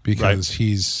 because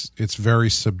it's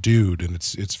very subdued and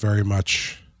it's very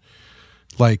much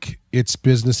like it's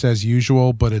business as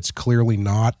usual, but it's clearly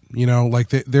not. Like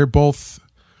they're both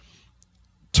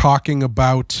talking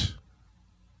about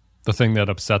the thing that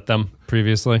upset them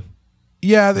previously.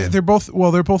 Yeah, they're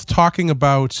both talking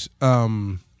about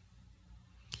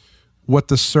what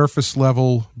the surface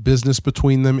level business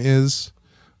between them is,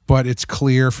 but it's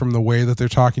clear from the way that they're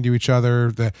talking to each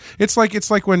other that it's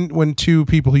like when two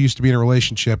people who used to be in a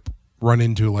relationship run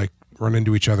into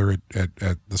each other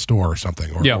at the store or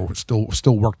something, or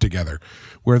still work together,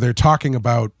 where they're talking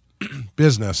about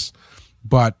business,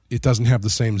 but it doesn't have the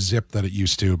same zip that it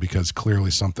used to because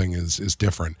clearly something is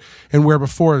different. And where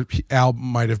before Al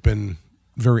might have been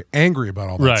very angry about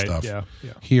all that stuff,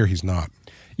 here he's not.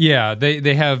 Yeah,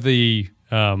 they have the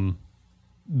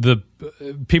the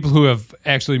people who have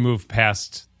actually moved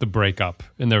past the breakup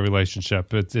in their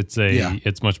relationship.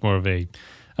 It's much more of a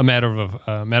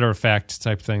matter of fact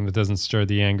type thing that doesn't stir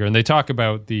the anger. And they talk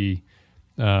about the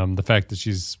fact that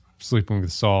she's sleeping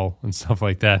with Saul and stuff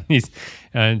like that.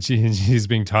 She's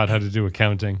being taught how to do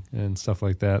accounting and stuff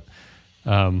like that.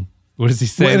 What does he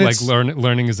say? Well,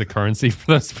 learning is a currency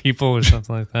for those people or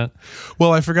something like that.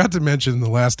 Well, I forgot to mention in the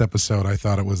last episode, I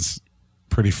thought it was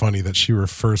pretty funny that she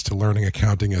refers to learning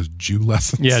accounting as Jew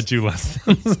lessons. Yeah, Jew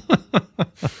lessons.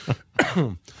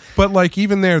 But like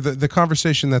even there, the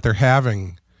conversation that they're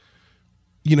having,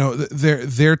 you know,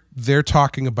 they're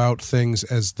talking about things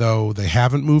as though they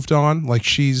haven't moved on. Like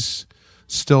she's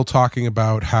still talking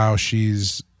about how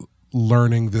she's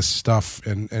learning this stuff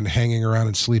and hanging around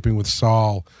and sleeping with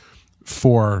Saul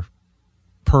for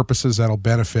purposes that'll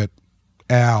benefit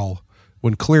Al,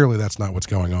 when clearly that's not what's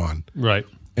going on. Right.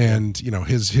 And you know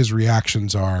his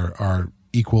reactions are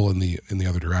equal in the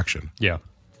other direction. Yeah.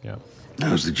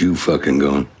 How's the Jew fucking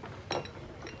going?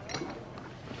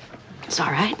 It's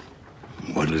all right.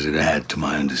 What does it add to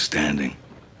my understanding?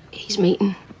 He's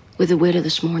meeting with the widow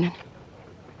this morning.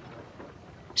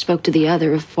 Spoke to the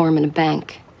other of forming a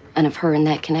bank and of her in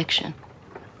that connection.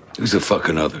 Who's the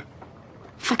fucking other?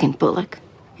 Fucking Bullock.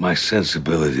 My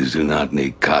sensibilities do not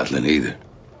need coddling either.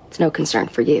 It's no concern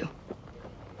for you.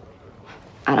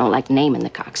 I don't like naming the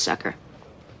cocksucker.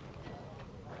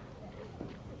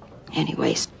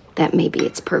 Anyways, that may be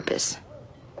its purpose.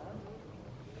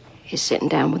 He's sitting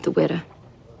down with the widow.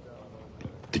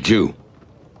 The Jew.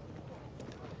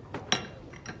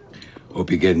 Hope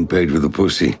you're getting paid for the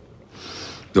pussy.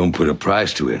 Don't put a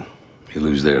price to it. You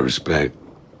lose their respect.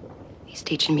 He's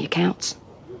teaching me accounts.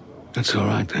 That's all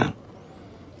right, then.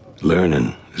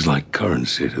 Learning is like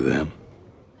currency to them.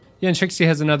 Yeah, and Trixie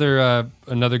has another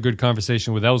good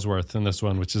conversation with Ellsworth in this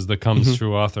one, which is the comes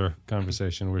true author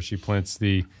conversation, where she plants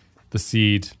the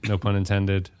seed, no pun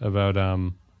intended, about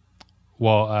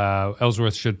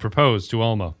Ellsworth should propose to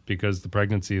Alma because the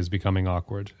pregnancy is becoming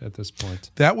awkward at this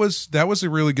point. That was a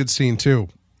really good scene too,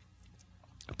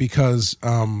 because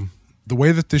the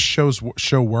way that this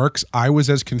show works, I was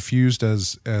as confused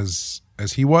as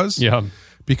he was. Yeah.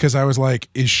 Because I was like,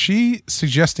 is she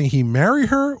suggesting he marry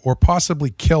her or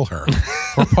possibly kill her,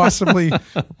 or possibly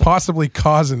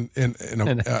cause a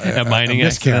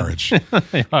miscarriage?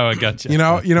 Oh, I got you. You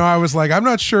know, I was like, I'm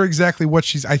not sure exactly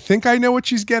what I think I know what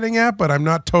she's getting at, but I'm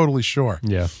not totally sure.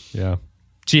 Yeah.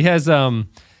 She has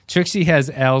Trixie has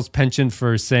Al's penchant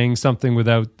for saying something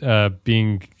without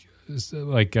being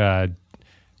like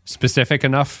specific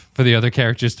enough for the other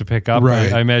characters to pick up.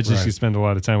 Right, I imagine she spent a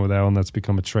lot of time with Al, and that's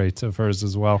become a trait of hers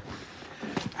as well.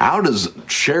 How does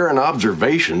sharing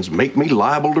observations make me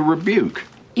liable to rebuke?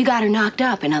 You got her knocked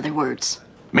up, in other words.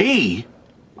 Me?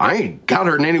 I ain't got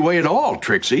her in any way at all,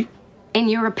 Trixie. In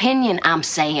your opinion, I'm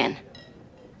saying.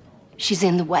 She's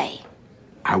in the way.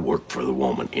 I work for the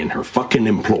woman in her fucking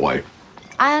employ.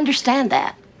 I understand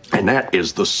that. And that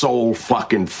is the sole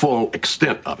fucking full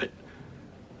extent of it.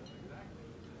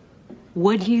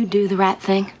 Would you do the right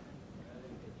thing?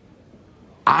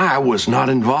 I was not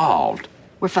involved.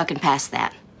 We're fucking past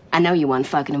that. I know you weren't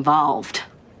fucking involved.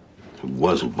 Who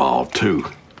was involved, too?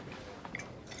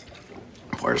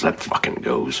 Where's that fucking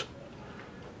goes?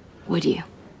 Would you?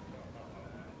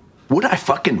 Would I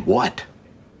fucking what?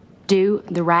 Do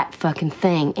the right fucking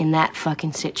thing in that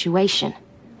fucking situation.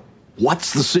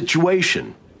 What's the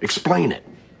situation? Explain it.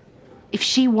 If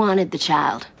she wanted the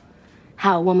child,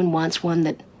 how a woman wants one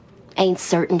that ain't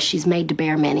certain she's made to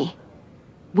bear many,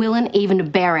 willing even to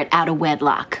bear it out of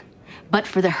wedlock, but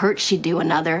for the hurt she'd do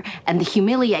another and the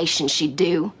humiliation she'd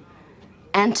do,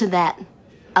 and to that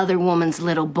other woman's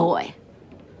little boy,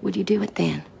 would you do it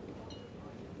then?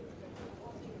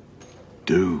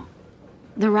 Do?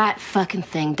 The right fucking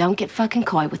thing. Don't get fucking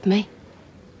coy with me.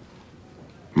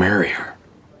 Marry her,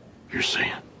 you're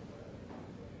saying.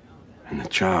 And the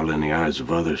child in the eyes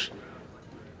of others,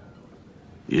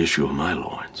 the issue of my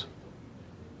loins.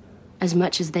 As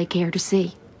much as they care to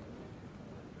see.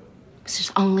 It's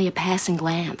just only a passing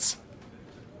glance.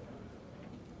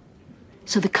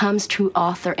 So the comes true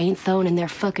author ain't thrown in their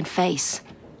fucking face.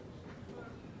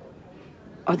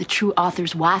 Or the true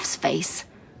author's wife's face.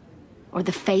 Or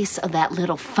the face of that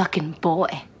little fucking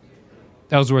boy.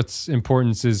 Ellsworth's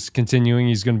importance is continuing.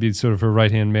 He's going to be sort of her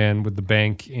right-hand man with the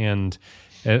bank, and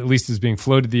at least is being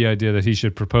floated the idea that he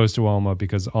should propose to Alma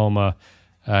because Alma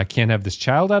can't have this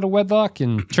child out of wedlock.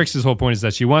 And Trixie's whole point is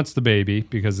that she wants the baby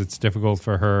because it's difficult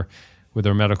for her with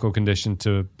her medical condition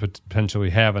to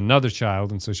potentially have another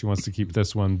child, and so she wants to keep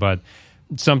this one. But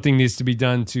something needs to be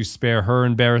done to spare her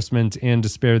embarrassment and to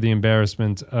spare the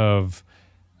embarrassment of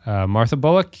Martha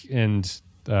Bullock and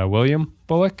William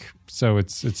Bullock. So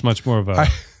it's much more of a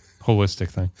holistic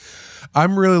thing.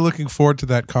 I'm really looking forward to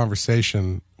that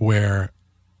conversation where,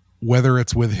 whether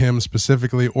it's with him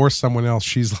specifically or someone else,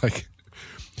 she's like,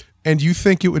 and you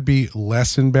think it would be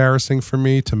less embarrassing for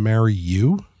me to marry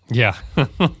you? Yeah.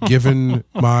 Given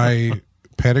my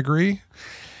pedigree?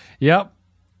 Yep.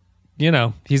 You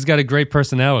know, he's got a great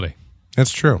personality.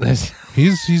 That's true.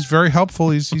 He's very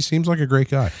helpful. He seems like a great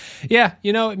guy. Yeah,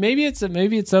 you know, maybe it's of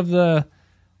the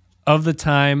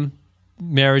time.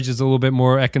 Marriage is a little bit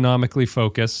more economically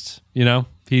focused. You know,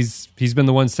 he's been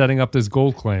the one setting up this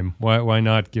gold claim. Why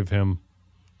not give him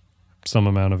some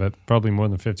amount of it? Probably more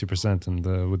than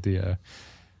 50% with the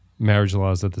marriage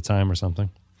laws at the time or something.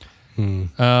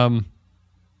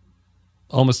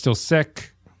 Almost still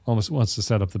sick. Almost wants to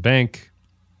set up the bank.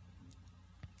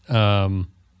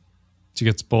 She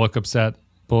gets Bullock upset.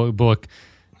 Bullock.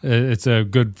 It's a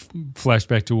good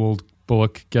flashback to old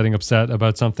Bullock getting upset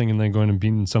about something and then going and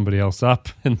beating somebody else up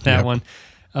in that one.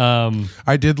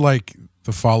 I did like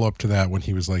the follow-up to that when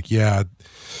he was like, yeah,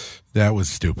 that was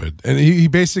stupid. And he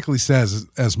basically says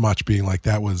as much, being like,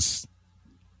 that was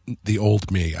the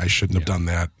old me. I shouldn't have done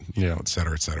that, you know, et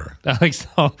cetera, et cetera. I like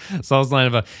Saul's line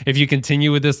about, if you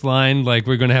continue with this line, like,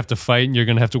 we're going to have to fight and you're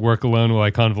going to have to work alone while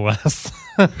I convalesce.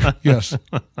 Yes.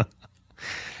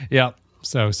 Yeah.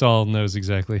 So Saul knows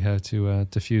exactly how to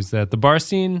diffuse that. The bar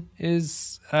scene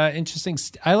is interesting.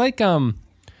 I like,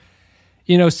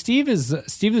 you know, Steve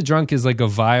the drunk is like a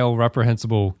vile,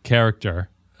 reprehensible character.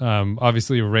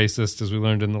 Obviously a racist, as we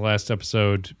learned in the last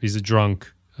episode. He's a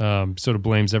drunk, sort of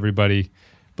blames everybody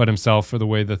but himself for the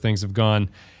way that things have gone.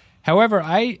 However,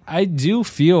 I do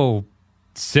feel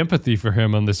sympathy for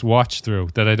him on this watch through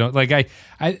that I don't like.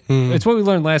 It's what we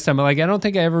learned last time. Like, I don't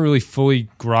think I ever really fully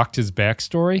grokked his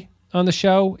backstory on the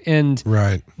show, and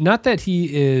not that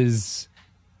he is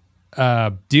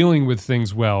dealing with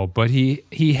things well, but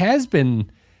he has been.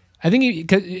 I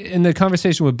think in the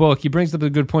conversation with Bullock, he brings up a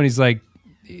good point. He's like,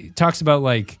 he talks about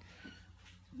like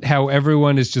how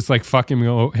everyone is just like fucking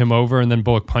him over, and then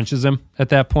Bullock punches him at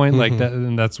that point, like that,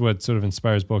 and that's what sort of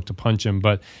inspires Bullock to punch him.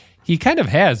 But he kind of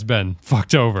has been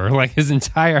fucked over, like his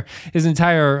entire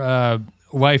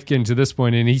life getting to this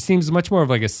point, and he seems much more of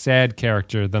like a sad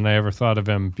character than I ever thought of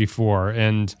him before.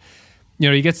 And you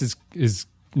know, he gets his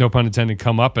no pun intended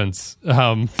comeuppance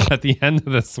at the end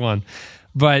of this one,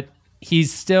 but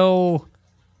he's still.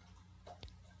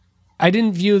 I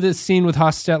didn't view this scene with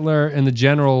Hostetler and the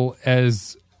general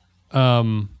as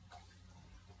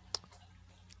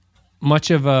much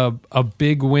of a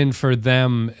big win for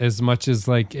them as much as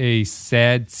like a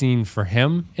sad scene for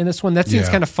him in this one. That scene's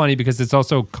kind of funny because it's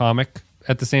also comic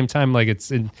at the same time. Like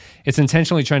it's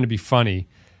intentionally trying to be funny,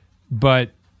 but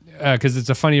because it's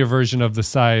a funnier version of the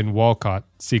Cy and Walcott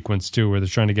sequence too, where they're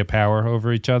trying to get power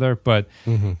over each other. But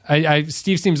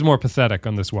Steve seems more pathetic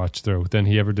on this watch through than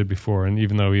he ever did before, and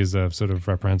even though he's a sort of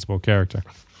reprehensible character.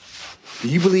 Do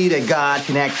you believe that God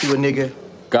can act through a nigga?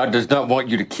 God does not want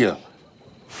you to kill.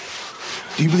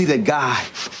 Do you believe that God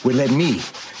would let me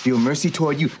feel mercy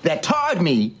toward you that tarred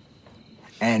me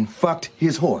and fucked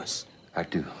his horse? I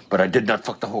do, but I did not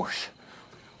fuck the horse.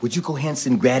 Would you go hence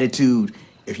in gratitude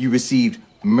if you received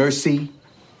mercy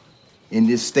in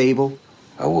this stable?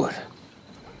 I would.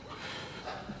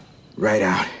 Right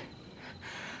out.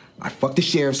 I fucked the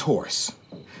sheriff's horse.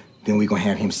 Then we're gonna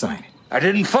have him sign it. I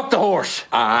didn't fuck the horse.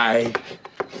 I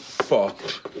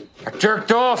fucked. I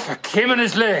jerked off. I came in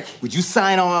his leg. Would you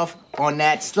sign off on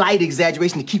that slight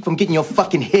exaggeration to keep from getting your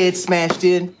fucking head smashed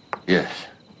in? Yes.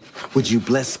 Would you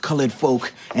bless colored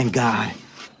folk and God,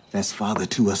 that's Father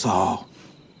to us all?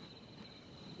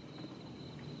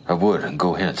 I would, and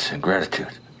go hence in gratitude.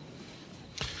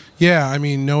 Yeah, I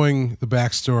mean, knowing the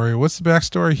backstory. What's the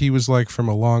backstory? He was like from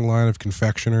a long line of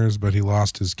confectioners, but he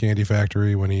lost his candy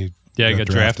factory when he got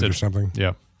drafted or something.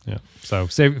 Yeah. So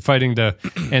fighting to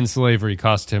end slavery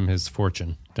cost him his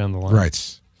fortune down the line.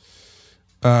 Right.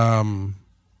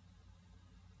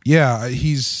 Yeah,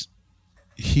 he's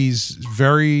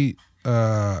very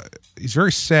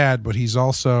sad, but he's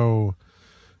also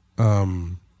a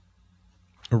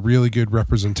really good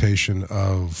representation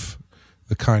of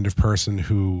the kind of person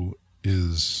who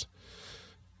is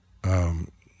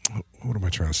what am I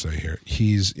trying to say here?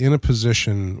 He's in a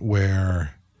position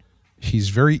where he's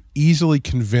very easily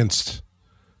convinced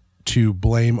to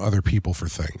blame other people for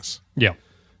things. Yeah.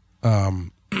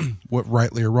 What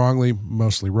rightly or wrongly,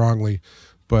 mostly wrongly.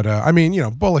 But, I mean, you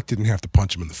know, Bullock didn't have to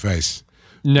punch him in the face.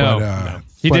 No.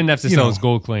 He didn't have to sell his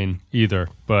gold claim either.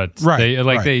 But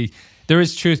there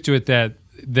is truth to it that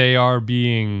they are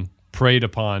being preyed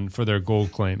upon for their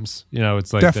gold claims. You know,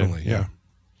 it's like definitely, yeah.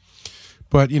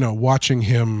 But you know, watching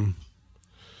him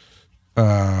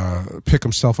pick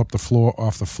himself up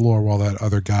off the floor while that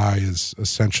other guy is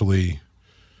essentially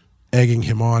egging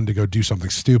him on to go do something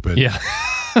stupid. Yeah.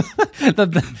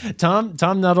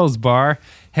 Tom Nuttall's bar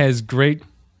has great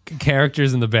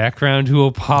characters in the background who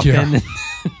will pop in and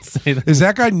say that. Is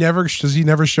that guy does he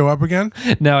never show up again?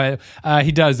 No,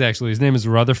 he does actually. His name is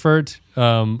Rutherford.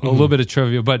 A little bit of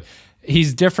trivia, but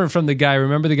he's different from the guy.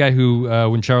 Remember the guy who,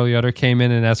 when Charlie Utter came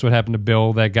in and asked what happened to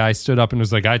Bill, that guy stood up and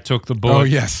was like, I took the bullet. Oh,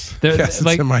 yes. Yes,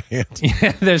 it's in my hand.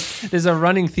 Yeah, there's a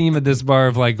running theme at this bar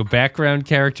of like background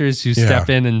characters who step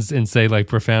in and say like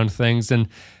profound things. And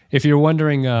if you're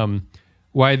wondering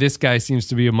why this guy seems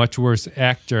to be a much worse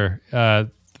actor,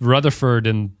 Rutherford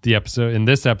in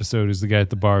this episode, who's the guy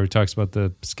at the bar who talks about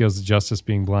the scales of justice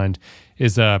being blind,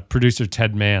 is producer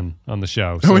Ted Mann on the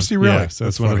show. So, is he really? Yeah, so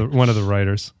it's one of the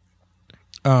writers.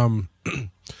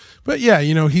 But yeah,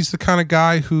 you know, he's the kind of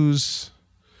guy who's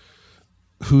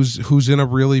in a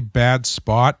really bad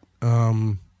spot,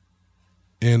 and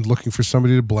looking for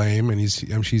somebody to blame. And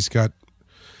he's got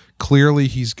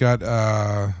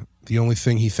the only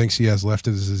thing he thinks he has left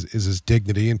is his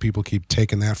dignity, and people keep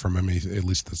taking that from him. At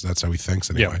least that's how he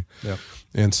thinks anyway. Yeah.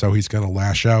 And so he's going to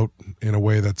lash out in a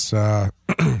way that's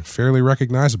fairly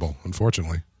recognizable,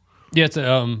 unfortunately. Yeah, it's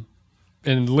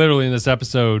and literally in this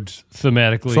episode,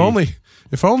 thematically,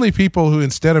 if only people who,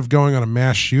 instead of going on a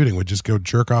mass shooting, would just go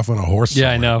jerk off on a horse.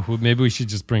 Yeah, somewhere. I know. Maybe we should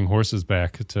just bring horses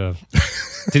back to.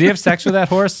 Did he have sex with that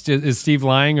horse? Is Steve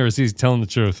lying or is he telling the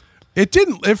truth? It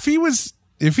didn't. If he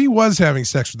was having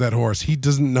sex with that horse, he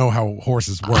doesn't know how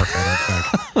horses work, I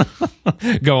don't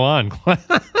think. Go on.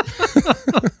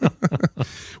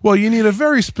 Well, you need a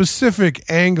very specific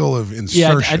angle of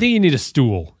insertion. Yeah, I think you need a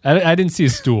stool. I didn't see a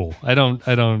stool.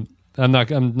 I'm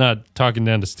not talking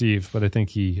down to Steve, but I think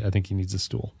he needs a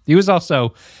stool. He was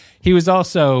also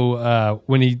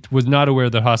when he was not aware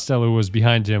that Hosteller was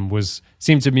behind him,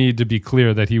 seemed to me to be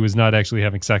clear that he was not actually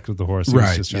having sex with the horse. He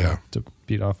was just trying to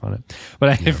beat off on it. But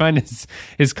I find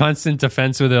his constant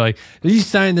defense where they're like, you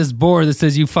signed this board that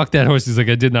says you fucked that horse. He's like,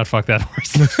 I did not fuck that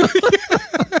horse.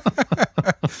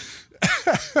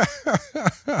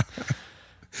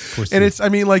 And it's, I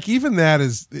mean, like, even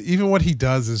what he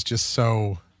does is just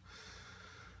so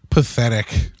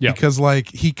pathetic. Yeah. Because like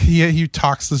he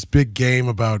talks this big game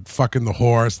about fucking the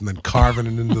horse and then carving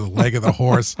it into the leg of the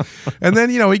horse, and then,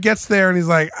 you know, he gets there and he's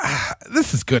like,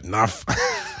 this is good enough.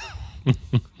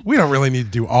 We don't really need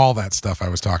to do all that stuff I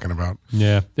was talking about.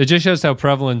 Yeah, it just shows how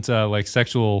prevalent like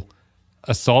sexual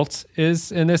assault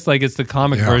is in this. Like, it's the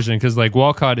comic version, because like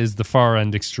Walcott is the far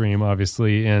end extreme,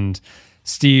 obviously, and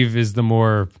Steve is the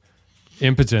more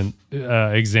impotent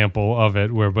example of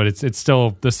it, but it's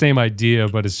still the same idea,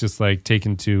 but it's just like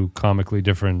taken to comically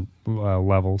different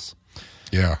levels.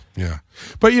 Yeah.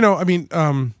 But, you know, I mean,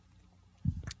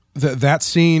 that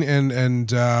scene and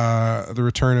the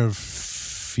return of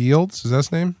Fields, is that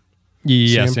his name?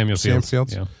 Yeah, Samuel Fields. Sam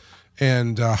Fields. Yeah.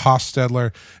 And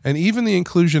Hostetler, and even the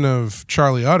inclusion of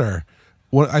Charlie Utter.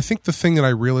 What I think the thing that I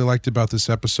really liked about this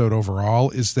episode overall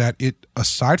is that it,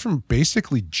 aside from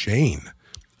basically Jane,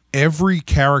 every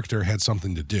character had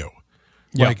something to do.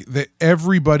 Yeah. Like,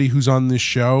 everybody who's on this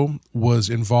show was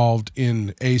involved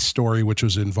in a story, which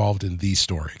was involved in the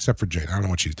story, except for Jane. I don't know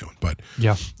what she's doing, but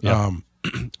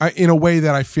in a way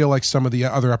that I feel like some of the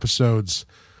other episodes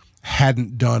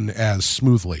hadn't done as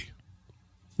smoothly.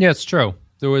 Yeah, it's true.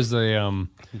 There was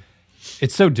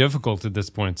it's so difficult at this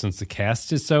point since the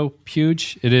cast is so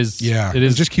huge. It is. Yeah, it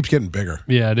just keeps getting bigger.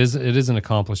 Yeah, it is. It is an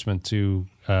accomplishment to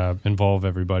involve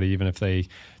everybody, even if they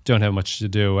don't have much to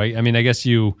do. I mean, I guess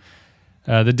the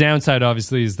downside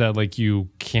obviously is that like you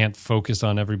can't focus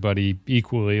on everybody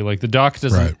equally. Like the Doc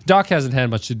doesn't. Right. Doc hasn't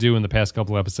had much to do in the past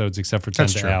couple episodes except for 10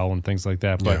 to Al and things like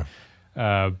that. But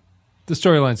the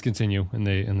storylines continue and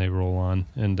they roll on,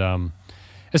 and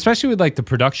especially with like the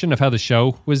production of how the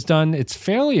show was done, it's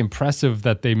fairly impressive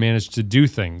that they managed to do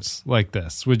things like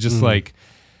this with just like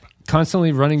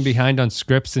constantly running behind on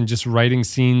scripts and just writing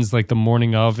scenes like the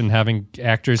morning of and having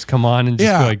actors come on and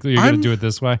just be like, you're going to do it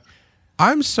this way.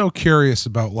 I'm so curious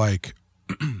about like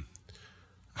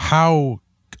how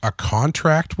a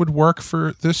contract would work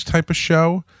for this type of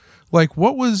show. Like,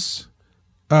 what was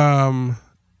what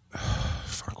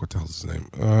the hell's his name?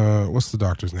 What's the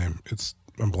doctor's name?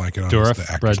 I'm blanking on the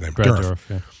actor's name. Brad Dourif,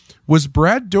 yeah. Was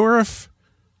Brad Dourif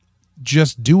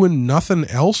just doing nothing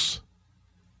else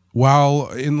while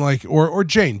in like, or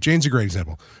Jane? Jane's a great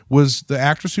example. Was the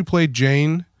actress who played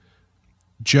Jane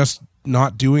just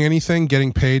not doing anything,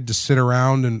 getting paid to sit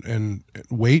around and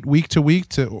wait week to week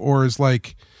or is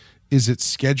it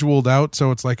scheduled out?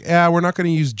 So it's like, we're not going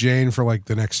to use Jane for like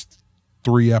the next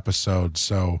 3 episodes.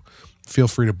 So feel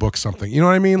free to book something. You know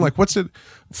what I mean? Like, what's it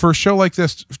for a show like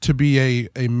this to be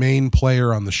a main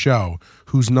player on the show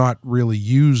who's not really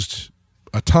used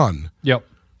a ton? Yep.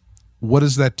 What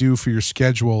does that do for your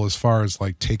schedule as far as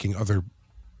like taking other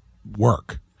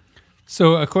work?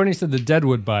 So according to the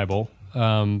Deadwood Bible,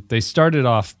 they started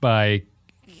off by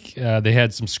they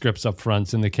had some scripts up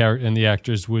front, and the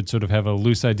actors would sort of have a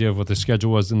loose idea of what their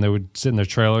schedule was, and they would sit in their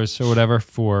trailers or whatever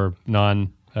for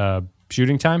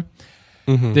non-shooting time.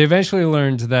 Mm-hmm. They eventually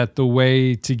learned that the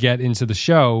way to get into the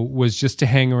show was just to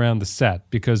hang around the set,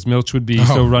 because Milch would be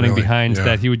so running behind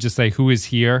that he would just say, who is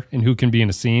here and who can be in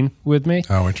a scene with me?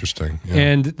 Oh, interesting. Yeah.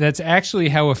 And that's actually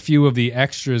how a few of the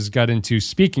extras got into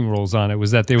speaking roles on it,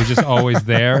 was that they were just always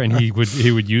there, and he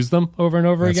would use them over and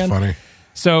over again. That's funny.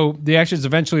 So the actors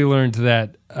eventually learned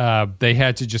that they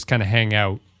had to just kind of hang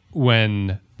out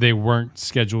when they weren't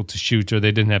scheduled to shoot or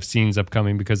they didn't have scenes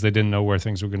upcoming, because they didn't know where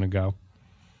things were going to go.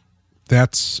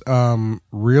 That's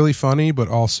really funny, but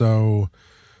also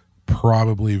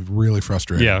probably really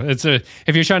frustrating. Yeah,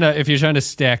 if you're trying to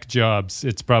stack jobs,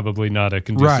 it's probably not a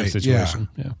conducive situation.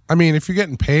 Yeah. I mean, if you're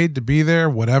getting paid to be there,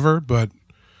 whatever. But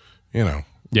yeah,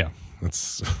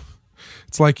 it's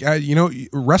like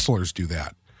wrestlers do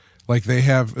that. Like they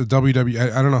have a WWE.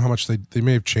 I don't know how much they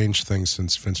may have changed things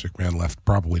since Vince McMahon left.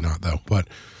 Probably not though. But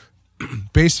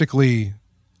basically,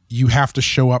 you have to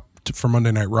show up for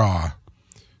Monday Night Raw.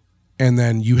 And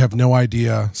then you have no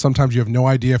idea. Sometimes you have no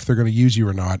idea if they're going to use you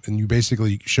or not. And you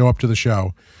basically show up to the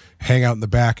show, hang out in the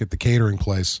back at the catering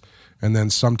place. And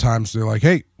then sometimes they're like,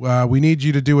 hey, we need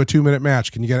you to do a 2-minute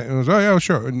match. Can you get it? And it was, oh, yeah,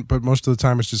 sure. But most of the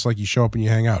time it's just like you show up and you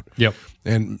hang out. Yep.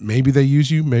 And maybe they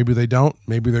use you. Maybe they don't.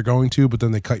 Maybe they're going to. But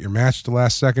then they cut your match at the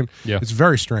last second. Yeah. It's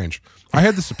very strange. I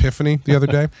had this epiphany the other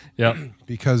day. Yeah.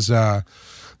 Because there's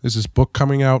this book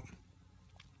coming out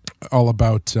all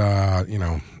about,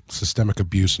 systemic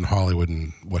abuse in Hollywood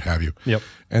and what have you. Yep.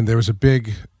 And there's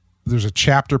a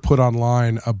chapter put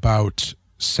online about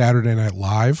Saturday Night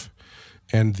Live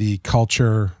and the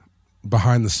culture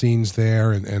behind the scenes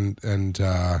there and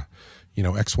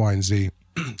X, Y, and Z.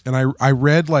 And I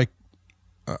read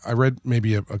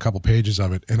maybe a couple pages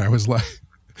of it, and I was like,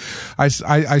 I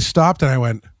stopped and I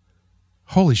went,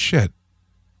 holy shit,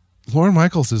 Lorne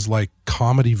Michaels is like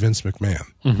comedy Vince McMahon.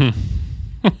 Mm-hmm.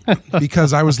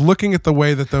 Because I was looking at the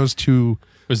way that those two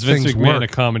was Vince things McMahon work. a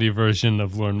comedy version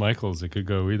of Lorne Michaels? It could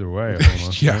go either way.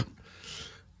 Almost, yeah. Right?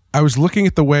 I was looking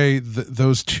at the way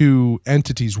those two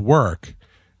entities work,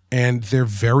 and they're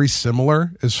very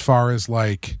similar as far as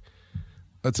like,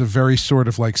 it's a very sort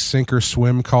of like sink or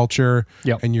swim culture.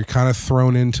 Yep. And you're kind of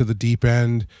thrown into the deep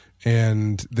end,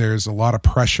 and there's a lot of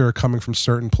pressure coming from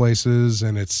certain places,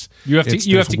 and you have to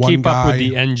keep up with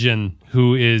the engine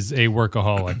who is a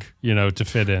workaholic, to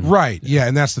fit in. Right. Yeah.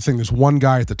 And that's the thing. There's one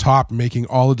guy at the top making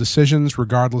all the decisions,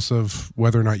 regardless of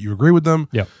whether or not you agree with them.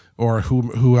 Yep. Or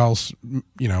who else, and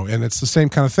it's the same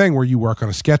kind of thing where you work on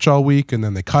a sketch all week and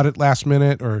then they cut it last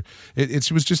minute, or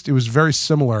it was very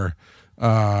similar.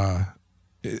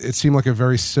 It seemed like a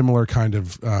very similar kind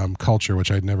of culture, which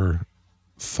I'd never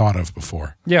thought of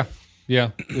before. Yeah.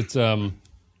 Yeah. It's, I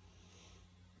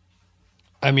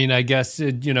guess,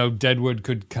 Deadwood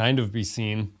could kind of be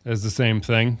seen as the same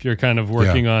thing. You're kind of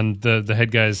working on the head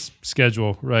guy's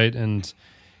schedule, right? And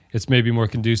it's maybe more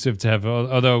conducive to have,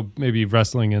 although maybe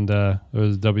wrestling and or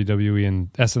the WWE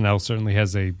and SNL certainly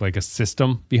has a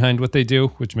system behind what they do,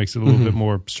 which makes it a little bit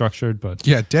more structured. But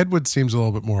yeah, Deadwood seems a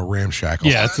little bit more ramshackle.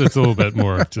 Yeah, it's a little bit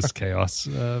more just chaos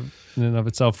in and of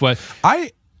itself. But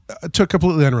I took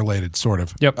completely unrelated, sort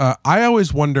of. Yep. I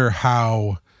always wonder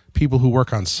how people who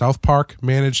work on South Park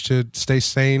manage to stay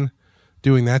sane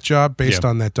doing that job based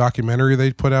on that documentary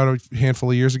they put out a handful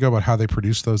of years ago about how they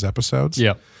produce those episodes.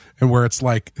 Yeah. And where it's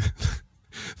like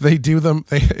they do them,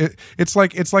 it's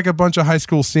like a bunch of high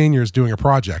school seniors doing a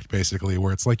project, basically,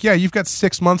 where it's like, yeah, you've got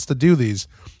 6 months to do these.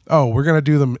 Oh, we're going to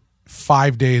do them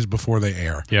 5 days before they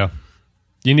air. Yeah.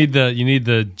 You need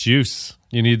the juice.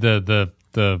 You need the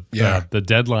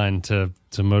deadline to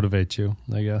motivate you,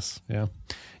 I guess. Yeah.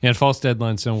 And false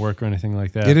deadlines don't work or anything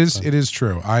like that. It is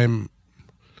true. I am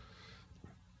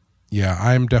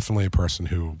definitely a person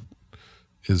who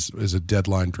is a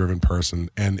deadline driven person,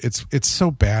 and it's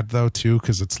so bad though too,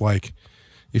 because it's like,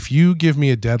 if you give me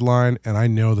a deadline and I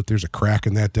know that there's a crack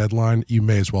in that deadline, you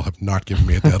may as well have not given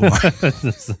me a deadline.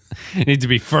 You need to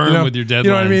be firm with your deadlines. You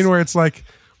know what I mean? Where it's like,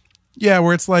 Yeah,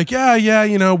 where it's like,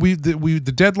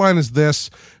 the deadline is this,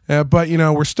 but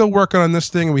we're still working on this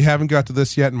thing and we haven't got to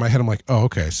this yet. In my head, I'm like, oh,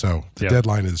 okay, so the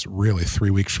deadline is really 3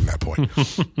 weeks from that point.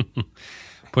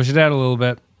 Push it out a little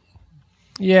bit.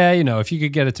 Yeah, if you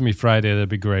could get it to me Friday, that'd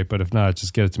be great. But if not,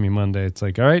 just get it to me Monday. It's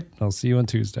like, all right, I'll see you on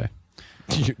Tuesday.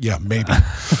 Yeah, maybe.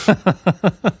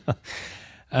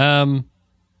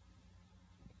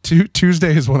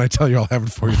 Tuesday is when I tell you I'll have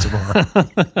it for you tomorrow.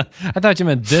 I thought you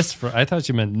meant I thought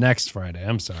you meant next Friday.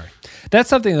 I'm sorry. That's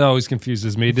something that always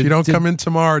confuses me. If you don't come in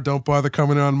tomorrow, don't bother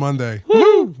coming in on Monday.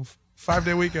 Woo!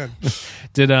 5-day weekend.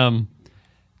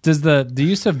 Does the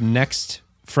use of next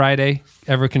Friday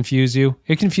ever confuse you?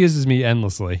 It confuses me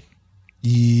endlessly.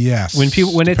 Yes.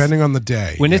 Depending on the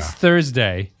day. When it's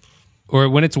Thursday or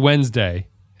when it's Wednesday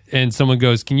and someone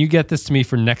goes, "Can you get this to me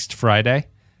for next Friday?"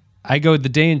 I go, the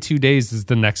day in 2 days is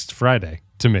the next Friday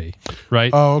to me,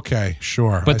 right? Oh, okay,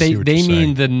 sure. But they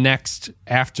mean the next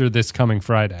after this coming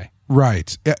Friday.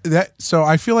 Right. So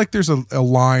I feel like there's a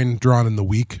line drawn in the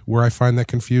week where I find that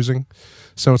confusing.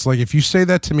 So it's like if you say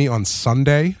that to me on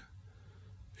Sunday,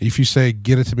 if you say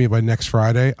get it to me by next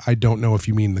Friday, I don't know if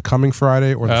you mean the coming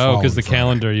Friday or the following because the Friday.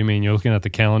 Calendar, you mean you're looking at the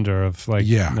calendar of like,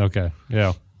 yeah. Okay,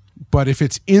 yeah. But if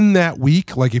it's in that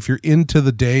week, like if you're into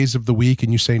the days of the week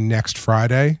and you say next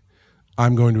Friday,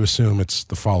 I'm going to assume it's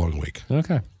the following week.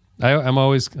 Okay. I'm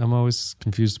always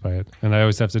confused by it, and I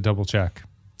always have to double check.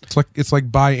 It's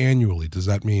like biannually. Does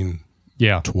that mean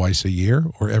twice a year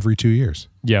or every 2 years?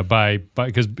 Yeah,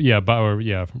 it's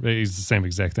the same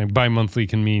exact thing. Bi-monthly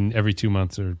can mean every 2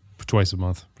 months or twice a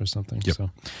month or something. Yep. So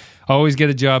always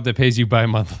get a job that pays you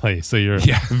bi-monthly, so you're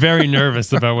very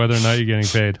nervous about whether or not you're getting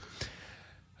paid.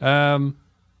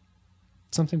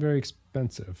 Something very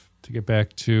expensive to get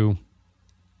back to.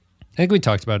 I think we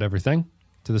talked about everything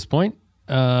to this point.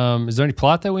 Is there any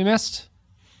plot that we missed?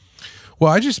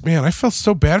 Well, I felt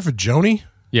so bad for Joni.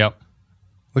 Yep.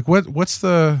 Like what's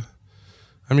the,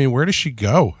 where does she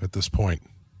go at this point?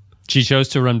 She chose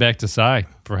to run back to Cy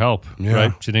for help, Yeah.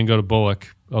 right? She didn't go to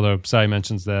Bullock, although Cy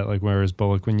mentions that, like, where is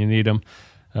Bullock when you need him?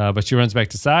 But she runs back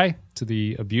to Cy, to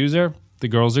the abuser. The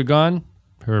girls are gone.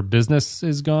 Her business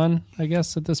is gone, I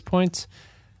guess, at this point.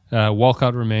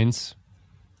 Walcott remains.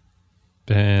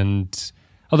 And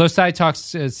although Cy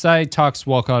talks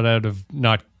Walcott out of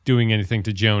not doing anything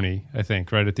to Joni, I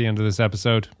think, right at the end of this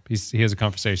episode. He has a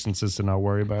conversation, says to not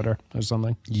worry about her or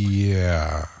something.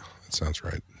 Yeah, that sounds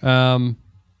right.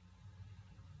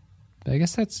 I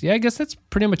guess that's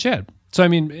pretty much it. So,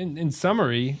 in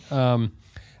summary,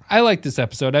 I like this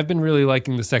episode. I've been really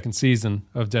liking the second season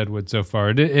of Deadwood so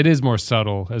far. It is more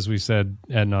subtle, as we said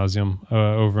ad nauseum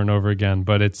over and over again,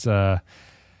 but it's.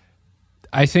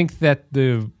 I think that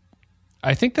the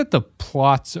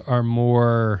plots are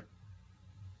more.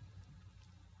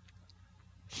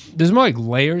 There's more like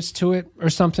layers to it or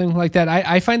something like that.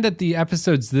 I find that the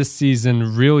episodes this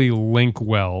season really link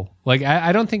well. Like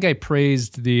I don't think I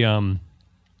praised the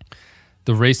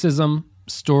racism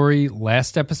story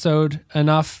last episode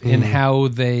enough in how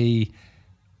they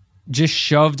just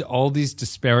shoved all these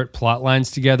disparate plot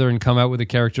lines together and come out with a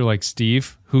character like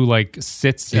Steve, who like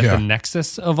sits at the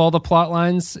nexus of all the plot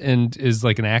lines and is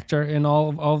like an actor in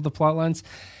all of the plot lines.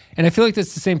 And I feel like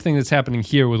that's the same thing that's happening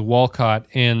here with Walcott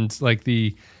and like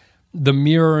the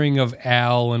mirroring of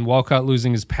Al and Walcott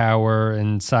losing his power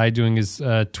and Cy doing his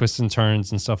twists and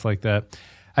turns and stuff like that.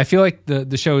 I feel like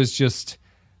the show is just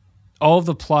all of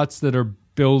the plots that are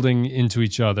building into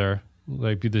each other,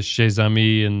 like the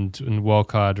Shezami and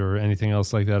Walcott or anything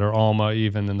else like that, or Alma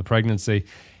even in the pregnancy.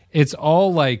 It's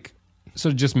all like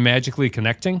sort of just magically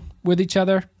connecting with each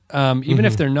other. Even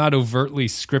if they're not overtly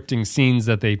scripting scenes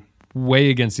that they weigh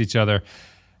against each other,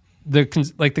 I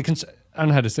don't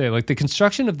know how to say it. Like the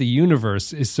construction of the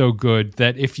universe is so good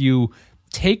that if you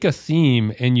take a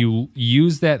theme and you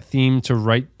use that theme to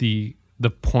write the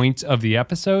point of the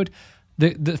episode,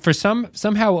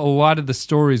 somehow a lot of the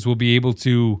stories will be able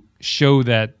to show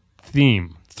that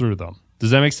theme through them.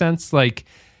 Does that make sense? Like,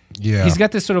 yeah, he's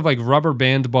got this sort of like rubber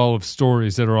band ball of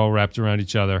stories that are all wrapped around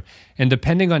each other, and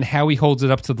depending on how he holds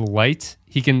it up to the light,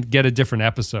 he can get a different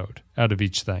episode out of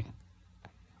each thing.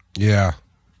 Yeah,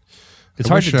 it's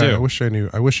hard to do. I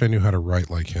wish I knew how to write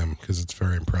like him because it's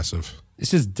very impressive.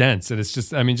 It's just dense, and it's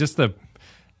just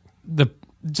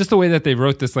just the way that they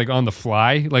wrote this, like on the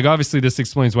fly. Like obviously, this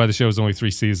explains why the show is only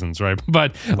 3 seasons, right?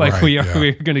 But like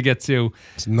we're going to get to.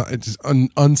 It's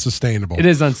unsustainable. It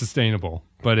is unsustainable,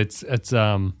 but it's.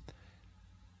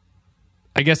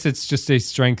 I guess it's just a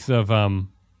strength of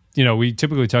we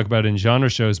typically talk about it in genre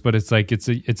shows, but it's like it's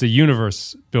a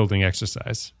universe building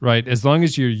exercise, right? As long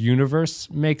as your universe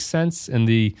makes sense and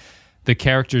the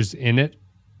characters in it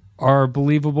are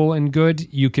believable and good,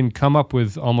 you can come up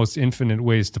with almost infinite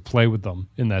ways to play with them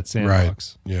in that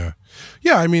sandbox. Right.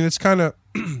 Yeah. I mean, it's kind of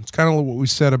what we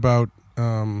said about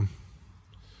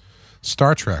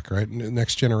Star Trek, right?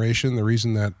 Next Generation. The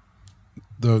reason that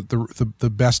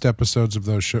the best episodes of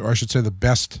those shows, or I should say, the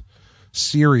best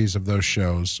series of those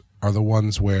shows, are the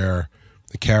ones where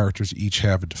the characters each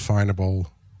have a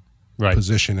definable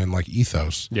position and like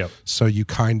ethos. Yep. So you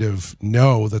kind of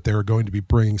know that they're going to be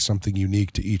bringing something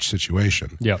unique to each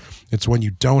situation. Yep. It's when you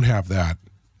don't have that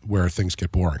where things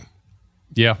get boring.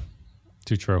 Yeah.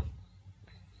 Too true.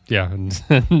 Yeah. And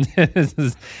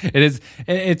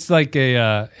it's like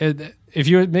if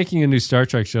you're making a new Star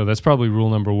Trek show, that's probably rule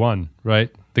number one,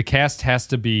 right? The cast has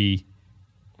to be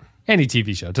any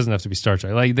TV show. It doesn't have to be Star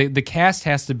Trek. Like the cast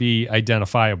has to be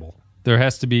identifiable. There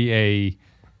has to be a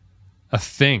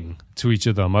thing to each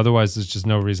of them. Otherwise, there's just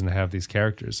no reason to have these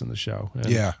characters in the show. And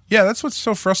yeah. That's what's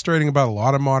so frustrating about a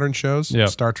lot of modern shows. Yep.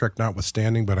 Star Trek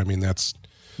notwithstanding, but I mean that's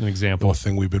an example. That's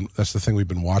the thing we've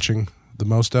been watching the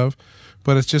most of.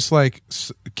 But it's just like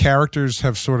characters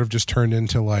have sort of just turned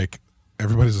into like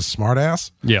everybody's a smart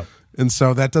ass. Yeah. And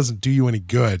so that doesn't do you any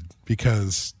good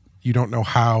because you don't know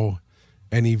how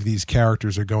any of these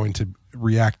characters are going to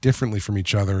react differently from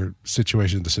each other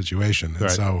situation to situation. And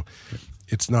so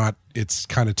it's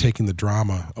kind of taking the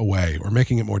drama away or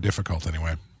making it more difficult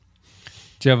anyway.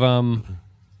 Do you have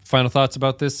final thoughts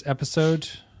about this episode?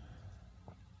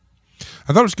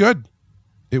 I thought it was good.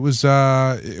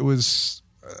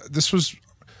 This was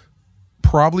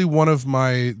probably one of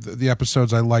the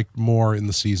episodes I liked more in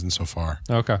the season so far.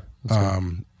 Okay.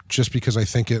 Just because I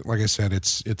think like I said,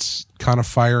 it's kind of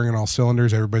firing on all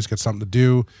cylinders. Everybody's got something to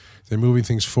do. They're moving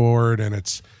things forward, and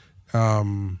it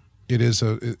is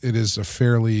a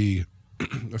fairly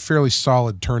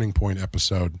solid turning point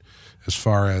episode as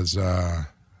far as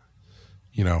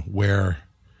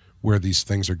where these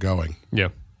things are going. Yeah.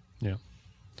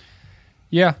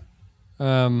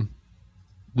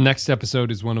 Next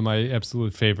episode is one of my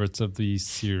absolute favorites of the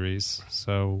series,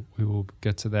 so we will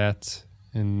get to that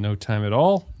in no time at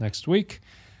all next week.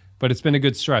 But it's been a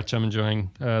good stretch. I'm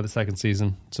enjoying the second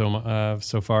season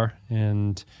so far,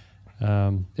 and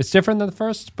it's different than the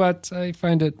first, but I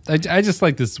find it. I just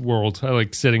like this world. I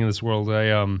like sitting in this world.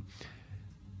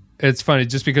 It's funny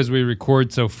just because we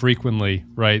record so frequently,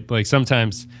 right? Like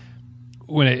sometimes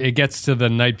when it gets to the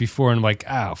night before, and I'm like,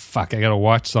 oh fuck, I gotta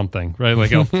watch something, right?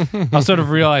 Like I'll sort of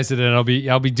realize it, and I'll be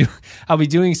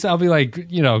like,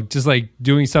 just like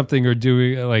doing something or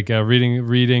doing like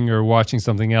reading or watching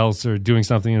something else or doing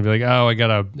something, and be like, oh, I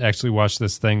gotta actually watch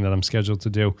this thing that I'm scheduled to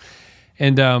do,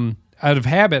 and out of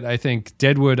habit, I think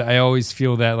Deadwood, I always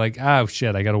feel that like, oh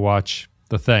shit, I gotta watch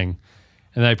the thing,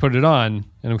 and then I put it on,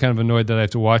 and I'm kind of annoyed that I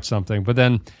have to watch something, but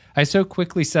then I so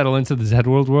quickly settle into the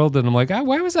Deadwood world that I'm like,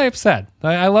 why was I upset?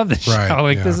 I love this show.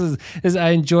 Like this is I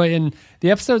enjoy, and the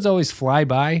episodes always fly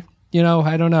by.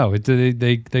 I don't know.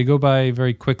 They go by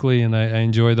very quickly, and I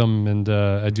enjoy them, and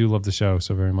I do love the show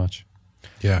so very much.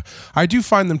 Yeah, I do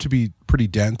find them to be pretty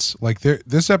dense. Like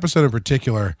this episode in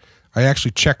particular, I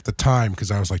actually checked the time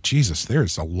because I was like, Jesus,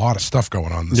 there's a lot of stuff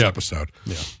going on in this episode.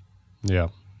 Yeah.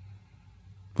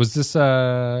 Was this,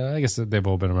 I guess they've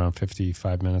all been around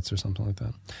 55 minutes or something like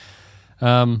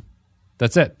that.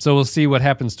 That's it. So we'll see what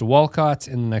happens to Walcott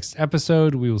in the next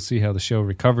episode. We will see how the show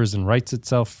recovers and rights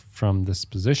itself from this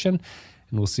position.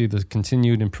 And we'll see the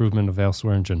continued improvement of Al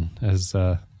Swearingen as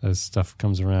stuff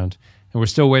comes around. And we're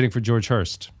still waiting for George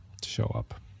Hurst to show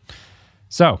up.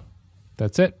 So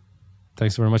that's it.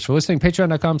 Thanks very much for listening.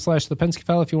 Patreon.com/The Penske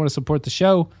File if you want to support the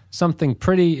show. Something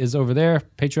Pretty is over there.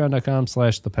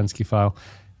 Patreon.com/The Penske File.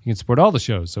 You can support all the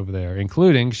shows over there,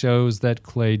 including shows that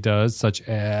Clay does, such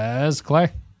as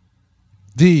Clay.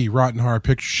 The Rotten Horror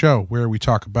Picture Show, where we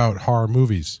talk about horror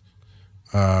movies.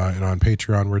 And on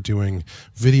Patreon, we're doing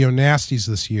Video Nasties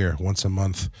this year. Once a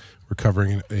month, we're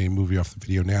covering a movie off the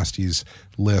Video Nasties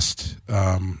list.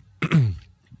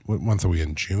 What month are we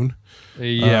in? June?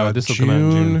 Yeah, this will come out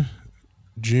in June.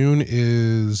 June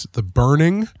is The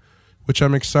Burning, which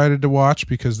I'm excited to watch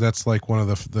because that's like one of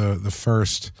the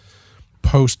first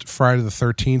post Friday the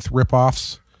 13th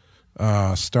ripoffs,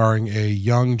 starring a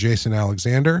young Jason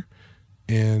Alexander,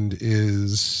 and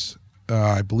is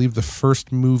I believe the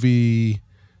first movie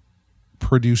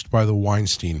produced by the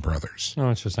Weinstein brothers. Oh,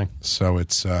 interesting. So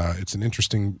it's an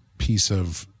interesting piece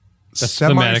of that's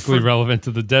thematically relevant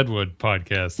to the Deadwood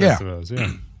podcast, I suppose.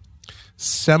 Yeah.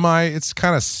 It's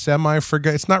kind of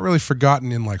semi-forgotten. It's not really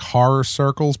forgotten in like horror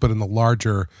circles, but in the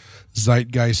larger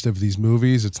zeitgeist of these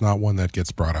movies, it's not one that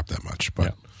gets brought up that much.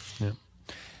 But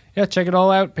yeah, check it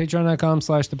all out.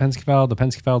 Patreon.com/thepenskyfile,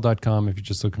 thepenskyfile.com. If you're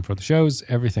just looking for the shows,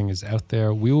 everything is out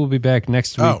there. We will be back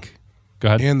next week. Go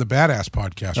ahead. And the Badass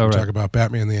podcast. We'll talk about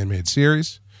Batman the Animated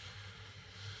Series.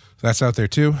 That's out there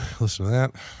too. Listen to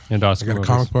that. And Oscar I got a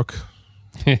comic book.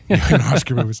 And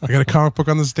Oscar movies. I got a comic book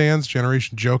on the stands,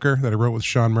 Generation Joker, that I wrote with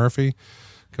Sean Murphy.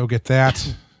 Go get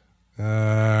that.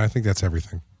 I think that's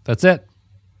everything. That's it.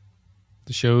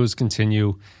 The shows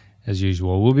continue as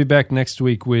usual. We'll be back next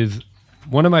week with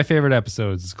one of my favorite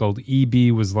episodes. It's called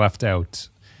EB Was Left Out.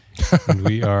 And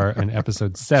we are in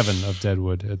episode 7 of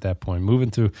Deadwood at that point.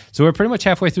 Moving through. So we're pretty much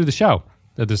halfway through the show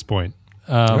at this point.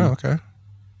 Okay.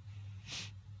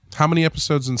 How many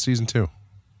episodes in season 2?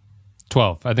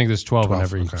 12. I think there's 12 in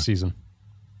every season.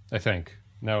 I think.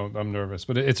 No, I'm nervous,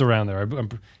 but it's around there.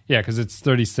 Yeah, because it's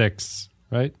 36,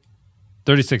 right?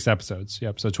 36 episodes.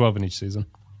 Yep, so 12 in each season.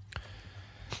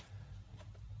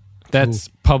 That's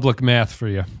public math for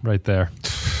you right there.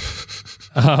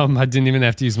 I didn't even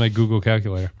have to use my Google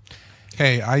calculator.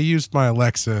 Hey, I used my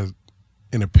Alexa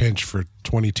in a pinch for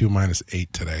 22 minus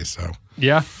 8 today, so.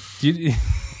 Yeah?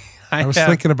 I was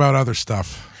thinking about other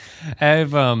stuff. I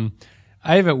have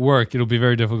at work, it'll be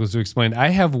very difficult to explain. I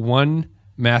have one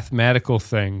mathematical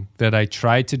thing that I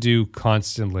try to do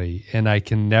constantly, and I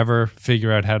can never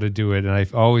figure out how to do it, and I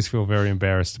always feel very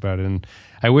embarrassed about it. And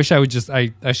I wish I would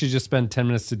I should just spend 10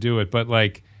 minutes to do it, but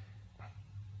like,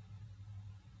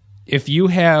 if you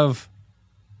have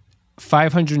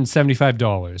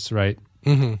 $575, right?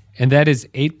 Mm-hmm. And that is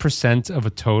 8% of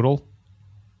a total,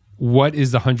 what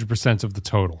is the 100% of the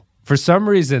total? For some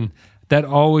reason, that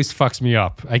always fucks me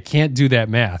up. I can't do that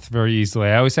math very easily.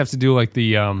 I always have to do like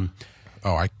the...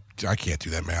 I can't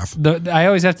do that math. I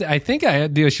always have to... I think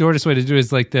the shortest way to do it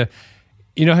is like if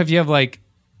you have like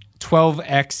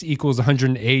 12x equals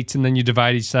 108, and then you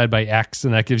divide each side by x,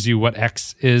 and that gives you what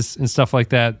x is and stuff like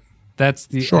that. That's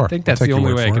the... Sure. I think that's the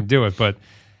only way I can do it, but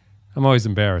I'm always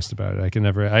embarrassed about it.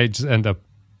 I just end up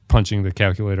punching the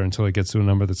calculator until it gets to a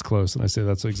number that's close, and I say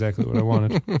that's exactly what I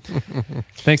wanted.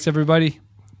 Thanks, everybody,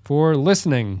 for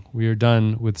listening. We are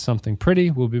done with Something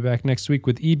Pretty. We'll be back next week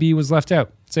with EB Was Left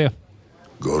Out. See ya.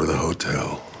 Go to the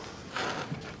hotel.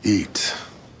 Eat,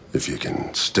 if you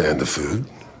can stand the food.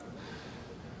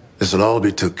 This'll all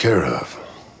be took care of.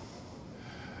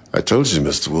 I told you,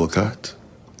 Mr. Wilcott.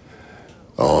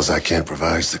 Alls I can't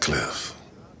provide's the cliff.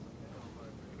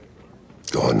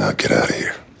 Go on now, get out of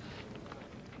here.